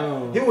laugh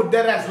at. He would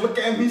dead ass look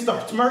at him, he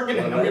start smirking,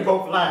 and then we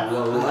both laugh.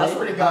 That's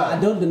pretty good. I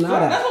don't deny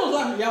that. That's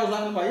what y'all was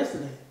laughing about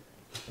yesterday.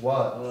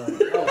 What?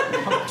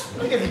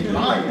 Look at him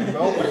lying,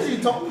 bro. What is he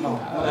talking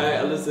about?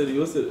 Alright, listen.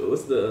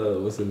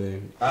 What's the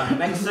name?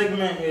 Next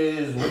segment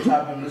is what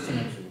y'all been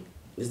listening to.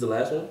 This the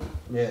last one?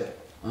 Yeah.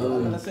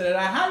 I said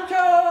that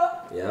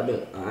Hancho. Yeah,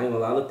 I ain't gonna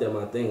lie. I looked at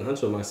my thing.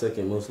 Hancho, my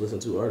second most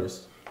listened to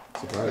artist.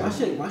 My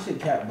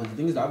shit cap, but the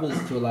thing is, I've been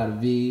listening to a lot of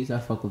V's. I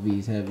fuck with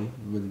V's heavy,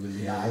 really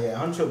heavy. Yeah,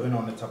 Huncho been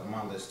on the top of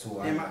my list too.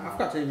 Damn, I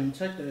forgot to even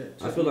check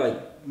that. I feel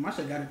like my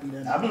shit gotta be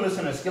that. I've been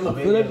listening to Skilla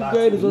Baby a lot.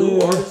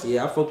 New artists,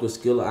 yeah, I fuck with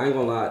Skilla. I ain't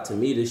gonna lie. To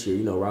me, this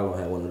year, Rollo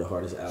had one of the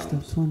hardest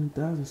albums. Step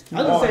 20,000. I was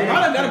gonna say,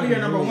 Rollo gotta be your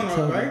number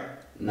one, right?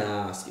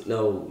 Nah,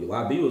 no.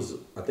 YB was.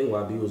 I think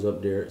YB was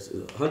up there.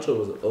 Huncho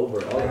was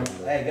over all of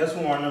them. Hey, guess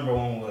who our number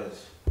one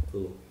was?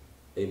 Who?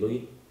 A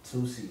Boogie.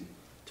 Tusi.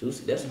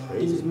 That's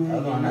crazy.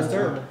 That's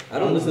terrible. I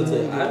haven't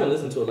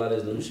listened to a lot of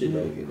his new shit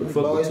though.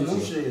 Bro, his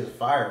new shit is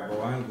fire, bro.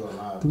 I ain't gonna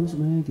lie. Tusi,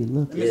 man, get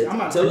lucky.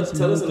 Yeah, tell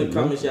us in the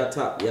comments y'all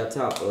top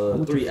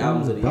 3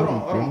 albums of the year. Hold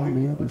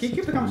on.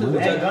 Keep the comments.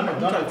 Hey,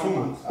 Gunna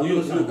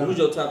too. Who's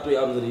your top 3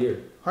 albums of the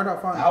year? Hard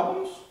Out Fine.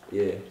 Albums?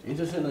 Yeah.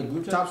 Interested in the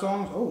group chat? Top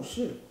songs? Oh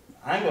shit.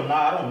 I ain't gonna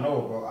lie, I don't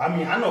know, bro. I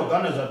mean, I know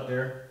Gunna's up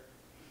there.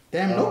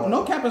 Damn,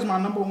 No Cap is my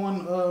number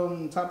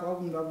one top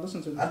album I've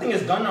listened to. I think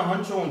it's Gunna,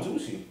 Huncho, and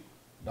Tusi.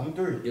 Them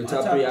 3. Your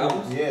top 3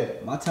 albums? Yeah.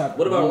 My top.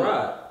 What about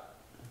Rod?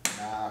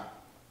 Nah.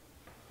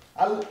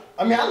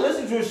 I mean, I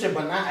listen to his shit,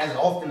 but not as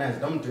often as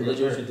them 3. What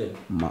you think?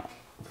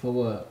 For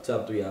what?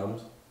 Top 3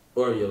 albums?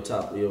 Or your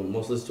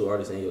most listened to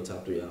artists and your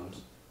top 3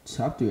 albums?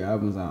 Top 3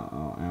 albums, I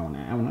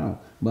don't know.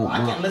 But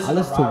I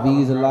listen to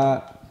V's a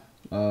lot.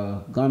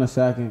 Gunna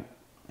second.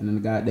 And then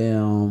the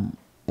goddamn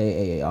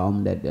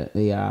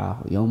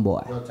Young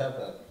Boy. Yo, tap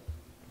that.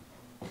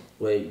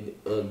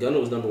 Wait, Gunna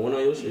was number 1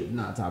 on your shit?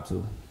 Nah, top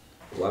 2.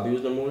 YB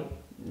was number 1?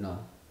 No.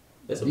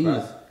 That's a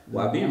surprise.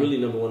 YB really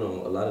number 1 on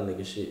a lot of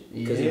niggas shit.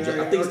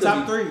 I think it's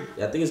top 3.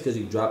 Yeah, I think it's because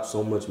he dropped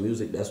so much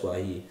music. That's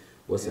why he.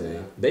 What's the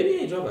name? Baby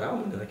ain't dropped an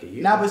album in like a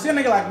year. Nah, but see a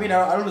nigga like me,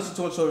 I don't listen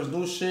to his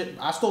new shit.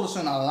 I still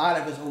listen to a lot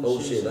of his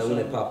old shit. Like when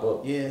they pop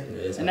up. Yeah.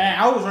 And then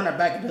I always run that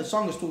back. The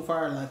song is too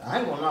fire. Like I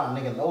ain't gonna lie,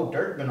 nigga. Lil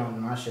Durk been on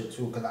my shit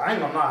too. Cause I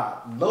ain't gonna lie,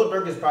 Lil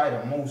Durk is probably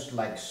the most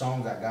like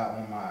songs I got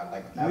on my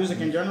like music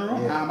in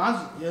general. Yeah.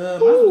 Mine's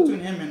between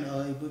him and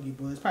A Boogie,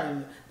 but it's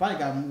probably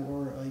got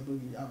more A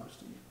Boogie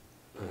obviously.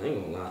 I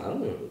ain't gonna lie, I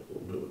don't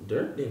know.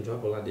 Dirk didn't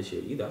drop a lot this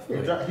year either. I feel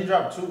he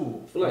dropped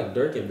 2. I feel like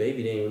Dirk and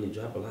Baby didn't really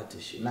drop a lot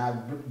this year. Nah,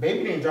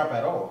 Baby didn't drop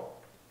at all.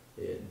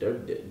 Yeah,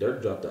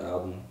 Dirk dropped the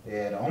album.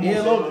 Yeah, that's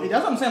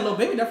what I'm saying. Lil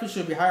Baby definitely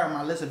should be higher on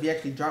my list if he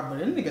actually dropped. But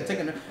that nigga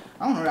taking,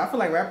 I don't know. I feel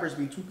like rappers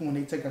be tweaking when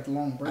they take that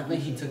long break. I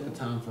think he took the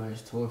time for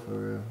his tour for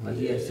real. Like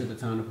he actually took the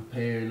time to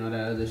prepare and all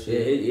that other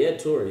shit. Yeah, he had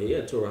tour. He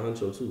had tour with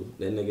Huncho too.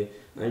 That nigga,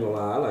 I ain't gonna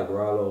lie, I like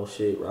Rollo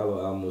shit.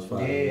 Rollo album was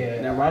fire.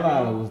 Yeah, that Rollo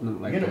album was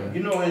not like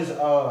you know his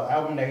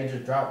album that he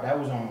just dropped. That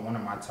was on one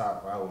of my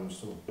top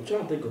albums too. I'm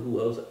trying to think of who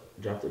else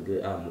dropped a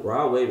good album.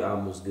 Rod Wave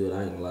album was good.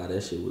 I ain't gonna lie,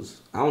 that shit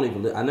was. I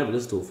never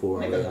listened to it for.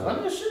 Nigga,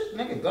 Gunna shit.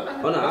 Nigga, Gunna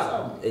had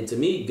album. And to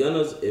me,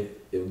 Gunna's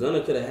if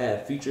Gunna could have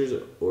had features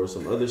or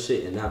some other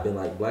shit and not been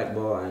like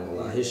blackball, I ain't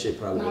gonna lie, his shit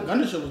probably. Nah,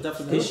 Gunna shit was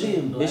definitely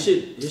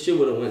his shit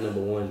would have went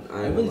number one.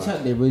 I ain't gonna lie.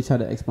 They really tried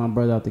to X my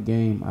brother out the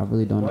game. I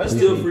really don't. It's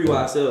still free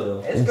YSL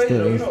though. It's crazy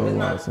though, you know.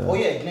 It's not. Oh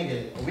yeah,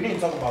 nigga. We didn't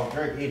talk about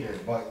Drake either,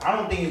 but I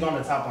don't think he's on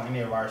the top on any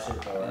of our shit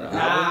though.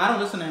 Nah, I don't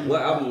listen to him.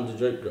 What album did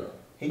Drake drop?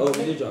 He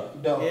did drop.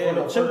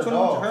 Yeah, Chip 21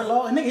 to Her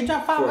Law. And nigga, he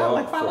dropped 5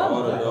 albums. For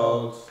all the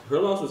dogs. Her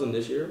Loss was in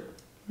this year.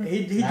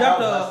 He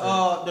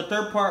dropped the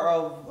third part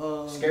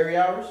of Scary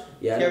Hours.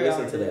 Yeah, I didn't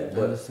listen to that.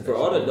 But for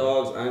all the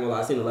dogs, I ain't gonna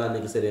lie. I seen a lot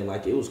of niggas say they didn't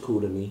like it. It was cool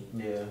to me.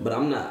 Yeah. But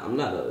I'm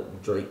not a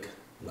Drake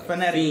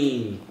fanatic.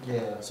 Fiend.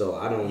 Yeah. So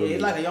I don't. Yeah, really,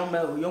 he's like a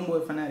young boy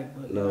fanatic.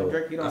 But no,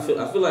 Drake, he don't.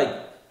 I feel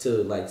like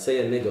to like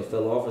say a nigga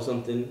fell off or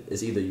something,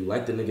 it's either you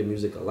like the nigga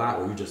music a lot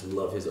or you just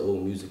love his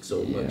old music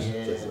so much.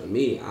 Yeah. For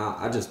me,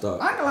 I just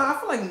thought. I ain't gonna lie, I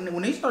feel like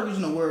when they start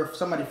using the word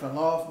somebody fell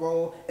off,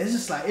 bro, it's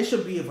just like it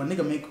should be if a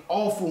nigga make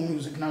awful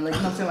music. Now, like, you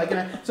know what I'm saying? Like,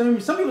 you know,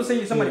 some people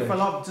say somebody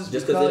fell off just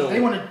because they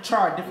want to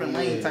try a different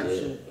lane type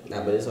shit.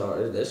 Nah, but it's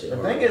hard. That shit. The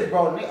thing is,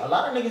 bro, a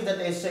lot of niggas that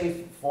they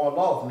say fall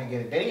off,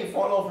 nigga, they didn't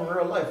fall off in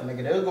real life,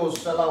 nigga. They'll go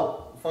sell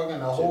out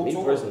fucking a whole me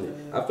tour. Personally,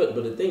 I feel,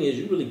 but the thing is,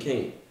 you really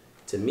can't.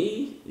 To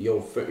me, your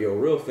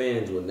real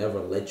fans will never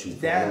let you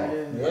fall off.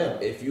 Yeah.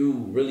 Like, if you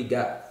really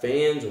got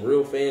fans,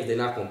 real fans, they're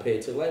not gonna pay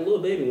attention. Like Lil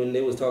Baby when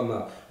they was talking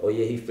about, oh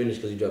yeah, he finished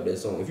because he dropped that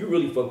song. If you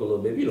really fuck with Lil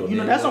Baby, you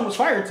know that song was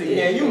fire to you.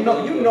 Yeah, you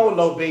know,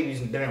 Lil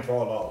Babies didn't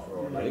fall off,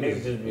 bro. Like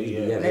niggas just be.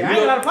 I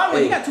ain't got a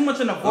problem. He got too much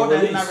in the vault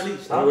that he's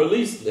not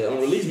released.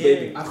 Unreleased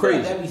Baby, I feel crazy.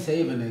 like that be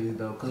saving niggas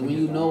though, cause when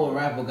you know a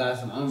rapper got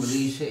some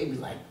unreleased shit, it be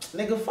like,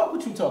 nigga, fuck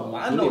what you talking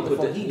about. I know what the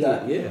fuck he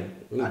got. Yeah.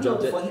 I know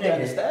what the fuck he got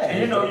in the stash.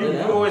 And you know,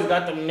 you always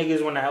got them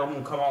niggas when the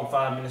album come out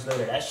 5 minutes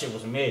later. That shit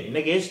was mid.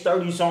 Nigga, it's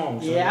 30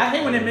 songs. Yeah, I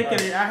hate when they make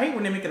it. I hate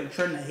when they make it a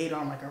trend to hate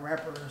on like a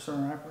rapper or a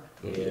certain rapper.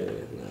 Yeah,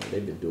 nah, they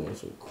been doing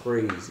some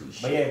crazy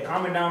shit. But yeah,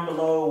 comment down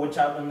below what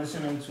y'all been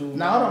listening to.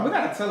 Now hold on, we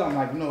gotta tell them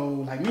like, you know,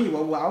 like me.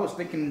 Well, I was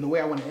thinking the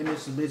way I want to end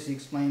this is basically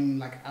explain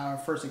like our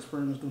first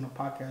experience doing a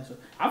podcast. So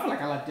I feel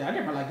like I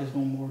never like this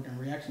doing more than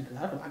reaction because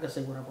I feel like I can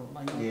say whatever.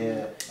 Like,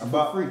 yeah,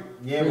 about free.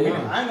 Yeah,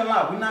 I ain't gonna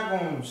lie, we're not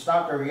gonna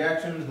stop the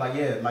reactions.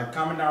 Like like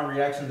comment down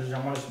reactions as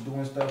y'all want us to do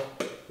and stuff.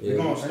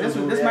 Yeah.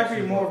 This might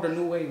be more of the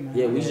new wave, man.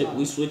 Yeah,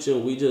 we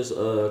switching. We just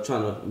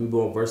trying to be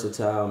more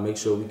versatile. Make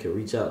sure we can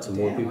reach out to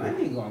more people. I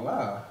ain't gonna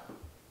lie.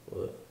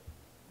 What?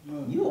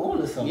 You on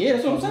to something? Yeah,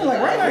 that's what I'm saying. Like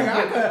right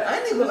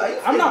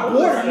now, I'm not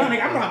bored.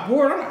 I'm not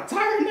bored. I'm not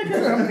tired,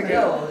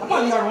 nigga. I'm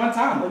probably on one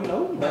time, but you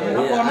know,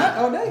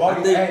 I'm on that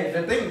all day.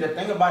 The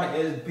thing about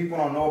it is people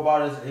don't know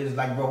about us is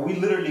like, bro, we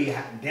literally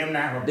damn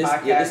near have a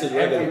podcast. Yeah, this is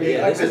regular. Every day.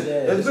 Yeah,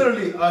 it's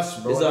literally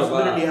us, bro. It's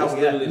literally how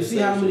we act. You see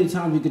how many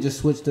times we could just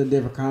switch to a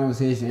different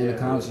conversation in the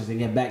conversation and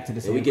get back to the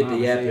same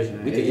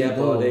conversation. We could yap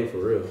all day for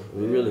real.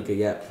 We really could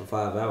yap for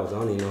 5 hours. I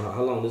don't even know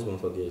how long this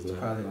motherfucker is now.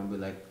 Probably gonna be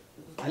like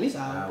at least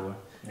an hour.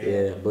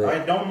 Yeah, but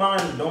right, don't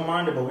mind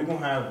it, but we're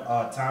gonna have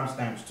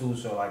timestamps too.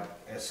 So like,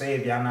 say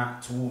if y'all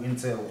not too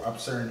into a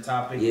certain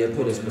topic. Yeah,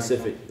 put it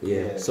specific.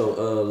 Yeah.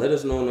 So let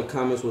us know in the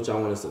comments what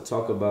y'all want us to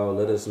talk about.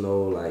 Let us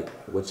know like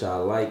what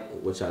y'all like,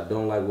 what y'all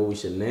don't like, what we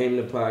should name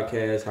the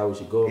podcast, how we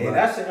should go about it.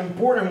 That's an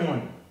important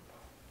one.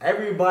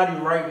 Everybody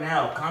right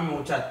now, comment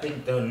what y'all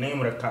think the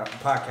name of the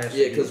podcast.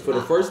 Yeah, because for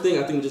the first thing,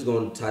 I think we're just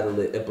gonna title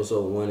it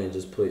episode 1 and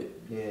just put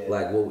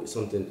like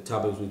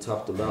topics we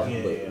talked about.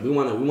 But we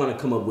wanna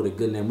come up with a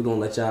good name. We're gonna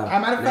let y'all. As a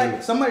matter of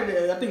fact,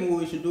 I think what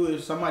we should do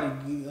is somebody,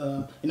 you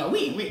know, we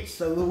ain't rich,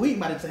 so we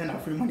about to hand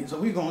out free money. So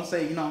we gonna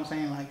say, you know what I'm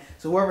saying, like,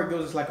 so whoever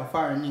gives us like a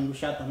fire name, we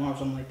shout them out or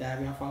something like that.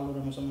 We gotta follow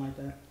them or something like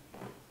that.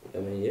 I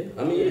mean,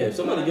 yeah. If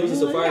somebody gives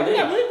us a fire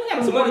name,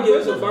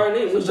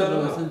 we'll shout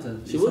them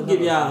out. She will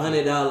give y'all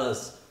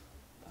 $100.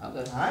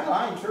 Okay.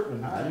 I ain't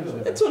tripping.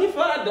 That's $25.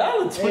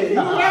 $25, twin.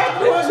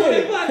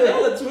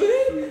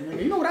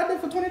 You know what I did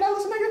for $20,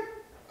 nigga?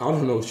 I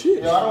don't know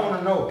shit. Yeah, I don't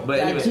want to know. But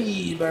anyway,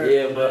 cheeseburger.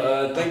 Yeah,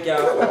 but thank y'all.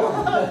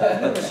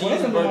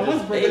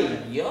 Cheeseburger.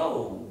 Hey,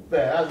 yo.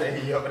 I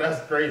said, yo,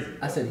 that's crazy.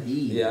 I said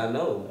he. Yeah, I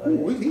know.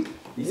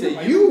 He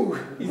said you.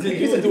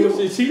 He said doing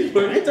shit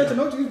cheeseburger. I ain't touching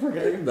no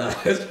cheeseburger. Nah,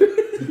 that's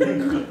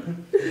crazy.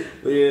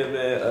 But yeah,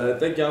 man.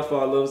 Thank y'all for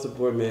our love and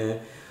support,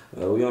 man.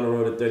 We on the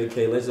road to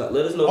 30K. Let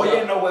us know. Oh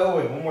yeah, no,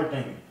 wait. One more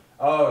thing.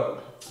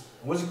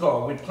 What's it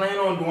called? We plan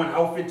on doing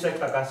outfit checks,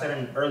 like I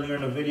said earlier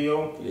in the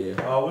video.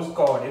 Yeah. What's it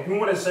called? If you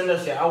want to send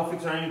us your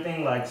outfits or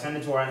anything, like send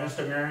it to our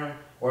Instagram,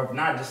 or if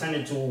not, just send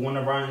it to one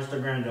of our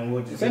Instagrams, and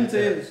we'll just send it to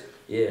his.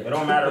 Yeah. It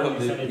don't matter who you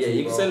send it to. Yeah,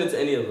 you can send it to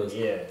any of us.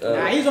 Yeah.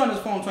 Nah, he's on his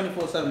phone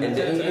 24/7.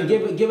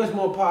 And give us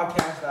more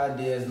podcast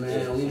ideas,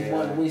 man. We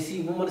want to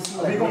see. We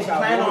gonna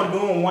plan on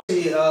doing one.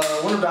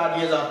 One of the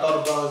ideas I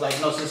thought about is like,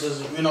 you know, since it's,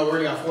 you know, we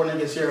already got 4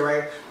 niggas here,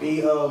 right?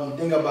 We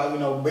think about, you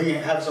know,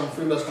 have some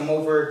freebies come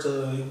over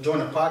to join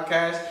the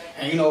podcast,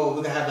 and you know,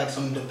 we can have like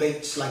some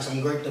debates, like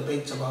some great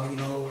debates about, you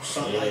know,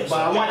 something. Like, but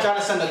I want y'all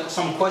to send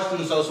some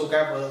questions so we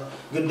can have a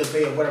good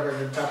debate or whatever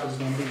the topic is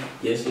gonna be.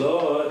 Yes,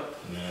 Lord.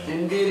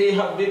 And Diddy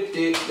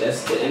Accusations.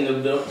 That's the end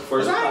of the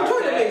first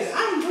podcast.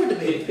 I enjoy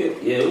debates.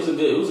 Yeah, it was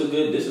a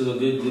good. This is a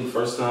good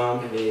first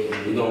time.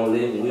 We gonna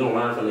live. We gonna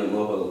learn from that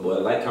motherfucker, boy.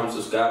 Like, comment,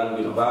 subscribe, don't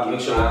get a vibe. Make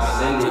sure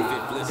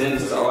y'all send it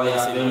to all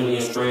y'all family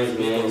and friends,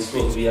 man. It's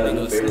supposed to be our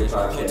new favorite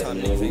podcast,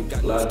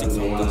 man. A lot of people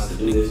don't want us to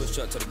do this.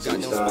 So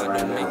we starting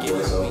right now,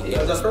 boy. So yeah,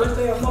 It's the first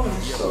day of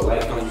month. so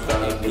like, comment,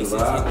 subscribe, get a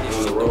vibe. We're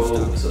on the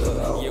road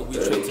to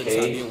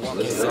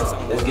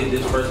 30K. Let's get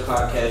this first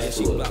podcast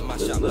to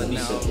it. Let's be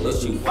simple.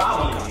 Let's do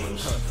 500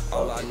 views.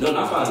 No,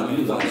 not 500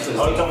 views. Oh, you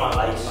talking about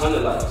likes?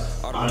 100 likes.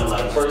 100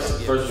 likes.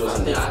 First was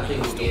I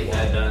think we'll get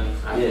that done.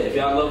 yeah, if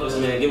y'all love us,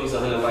 man, give us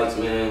 100 likes,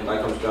 man.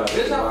 Like, comment, subscribe.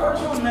 This is our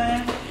first one,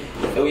 man.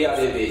 And we out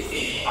there,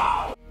 bitch.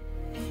 Out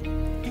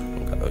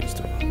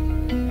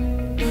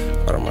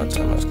of my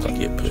time, I was clock,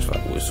 get pushed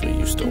like whistle,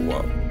 used to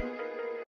walk.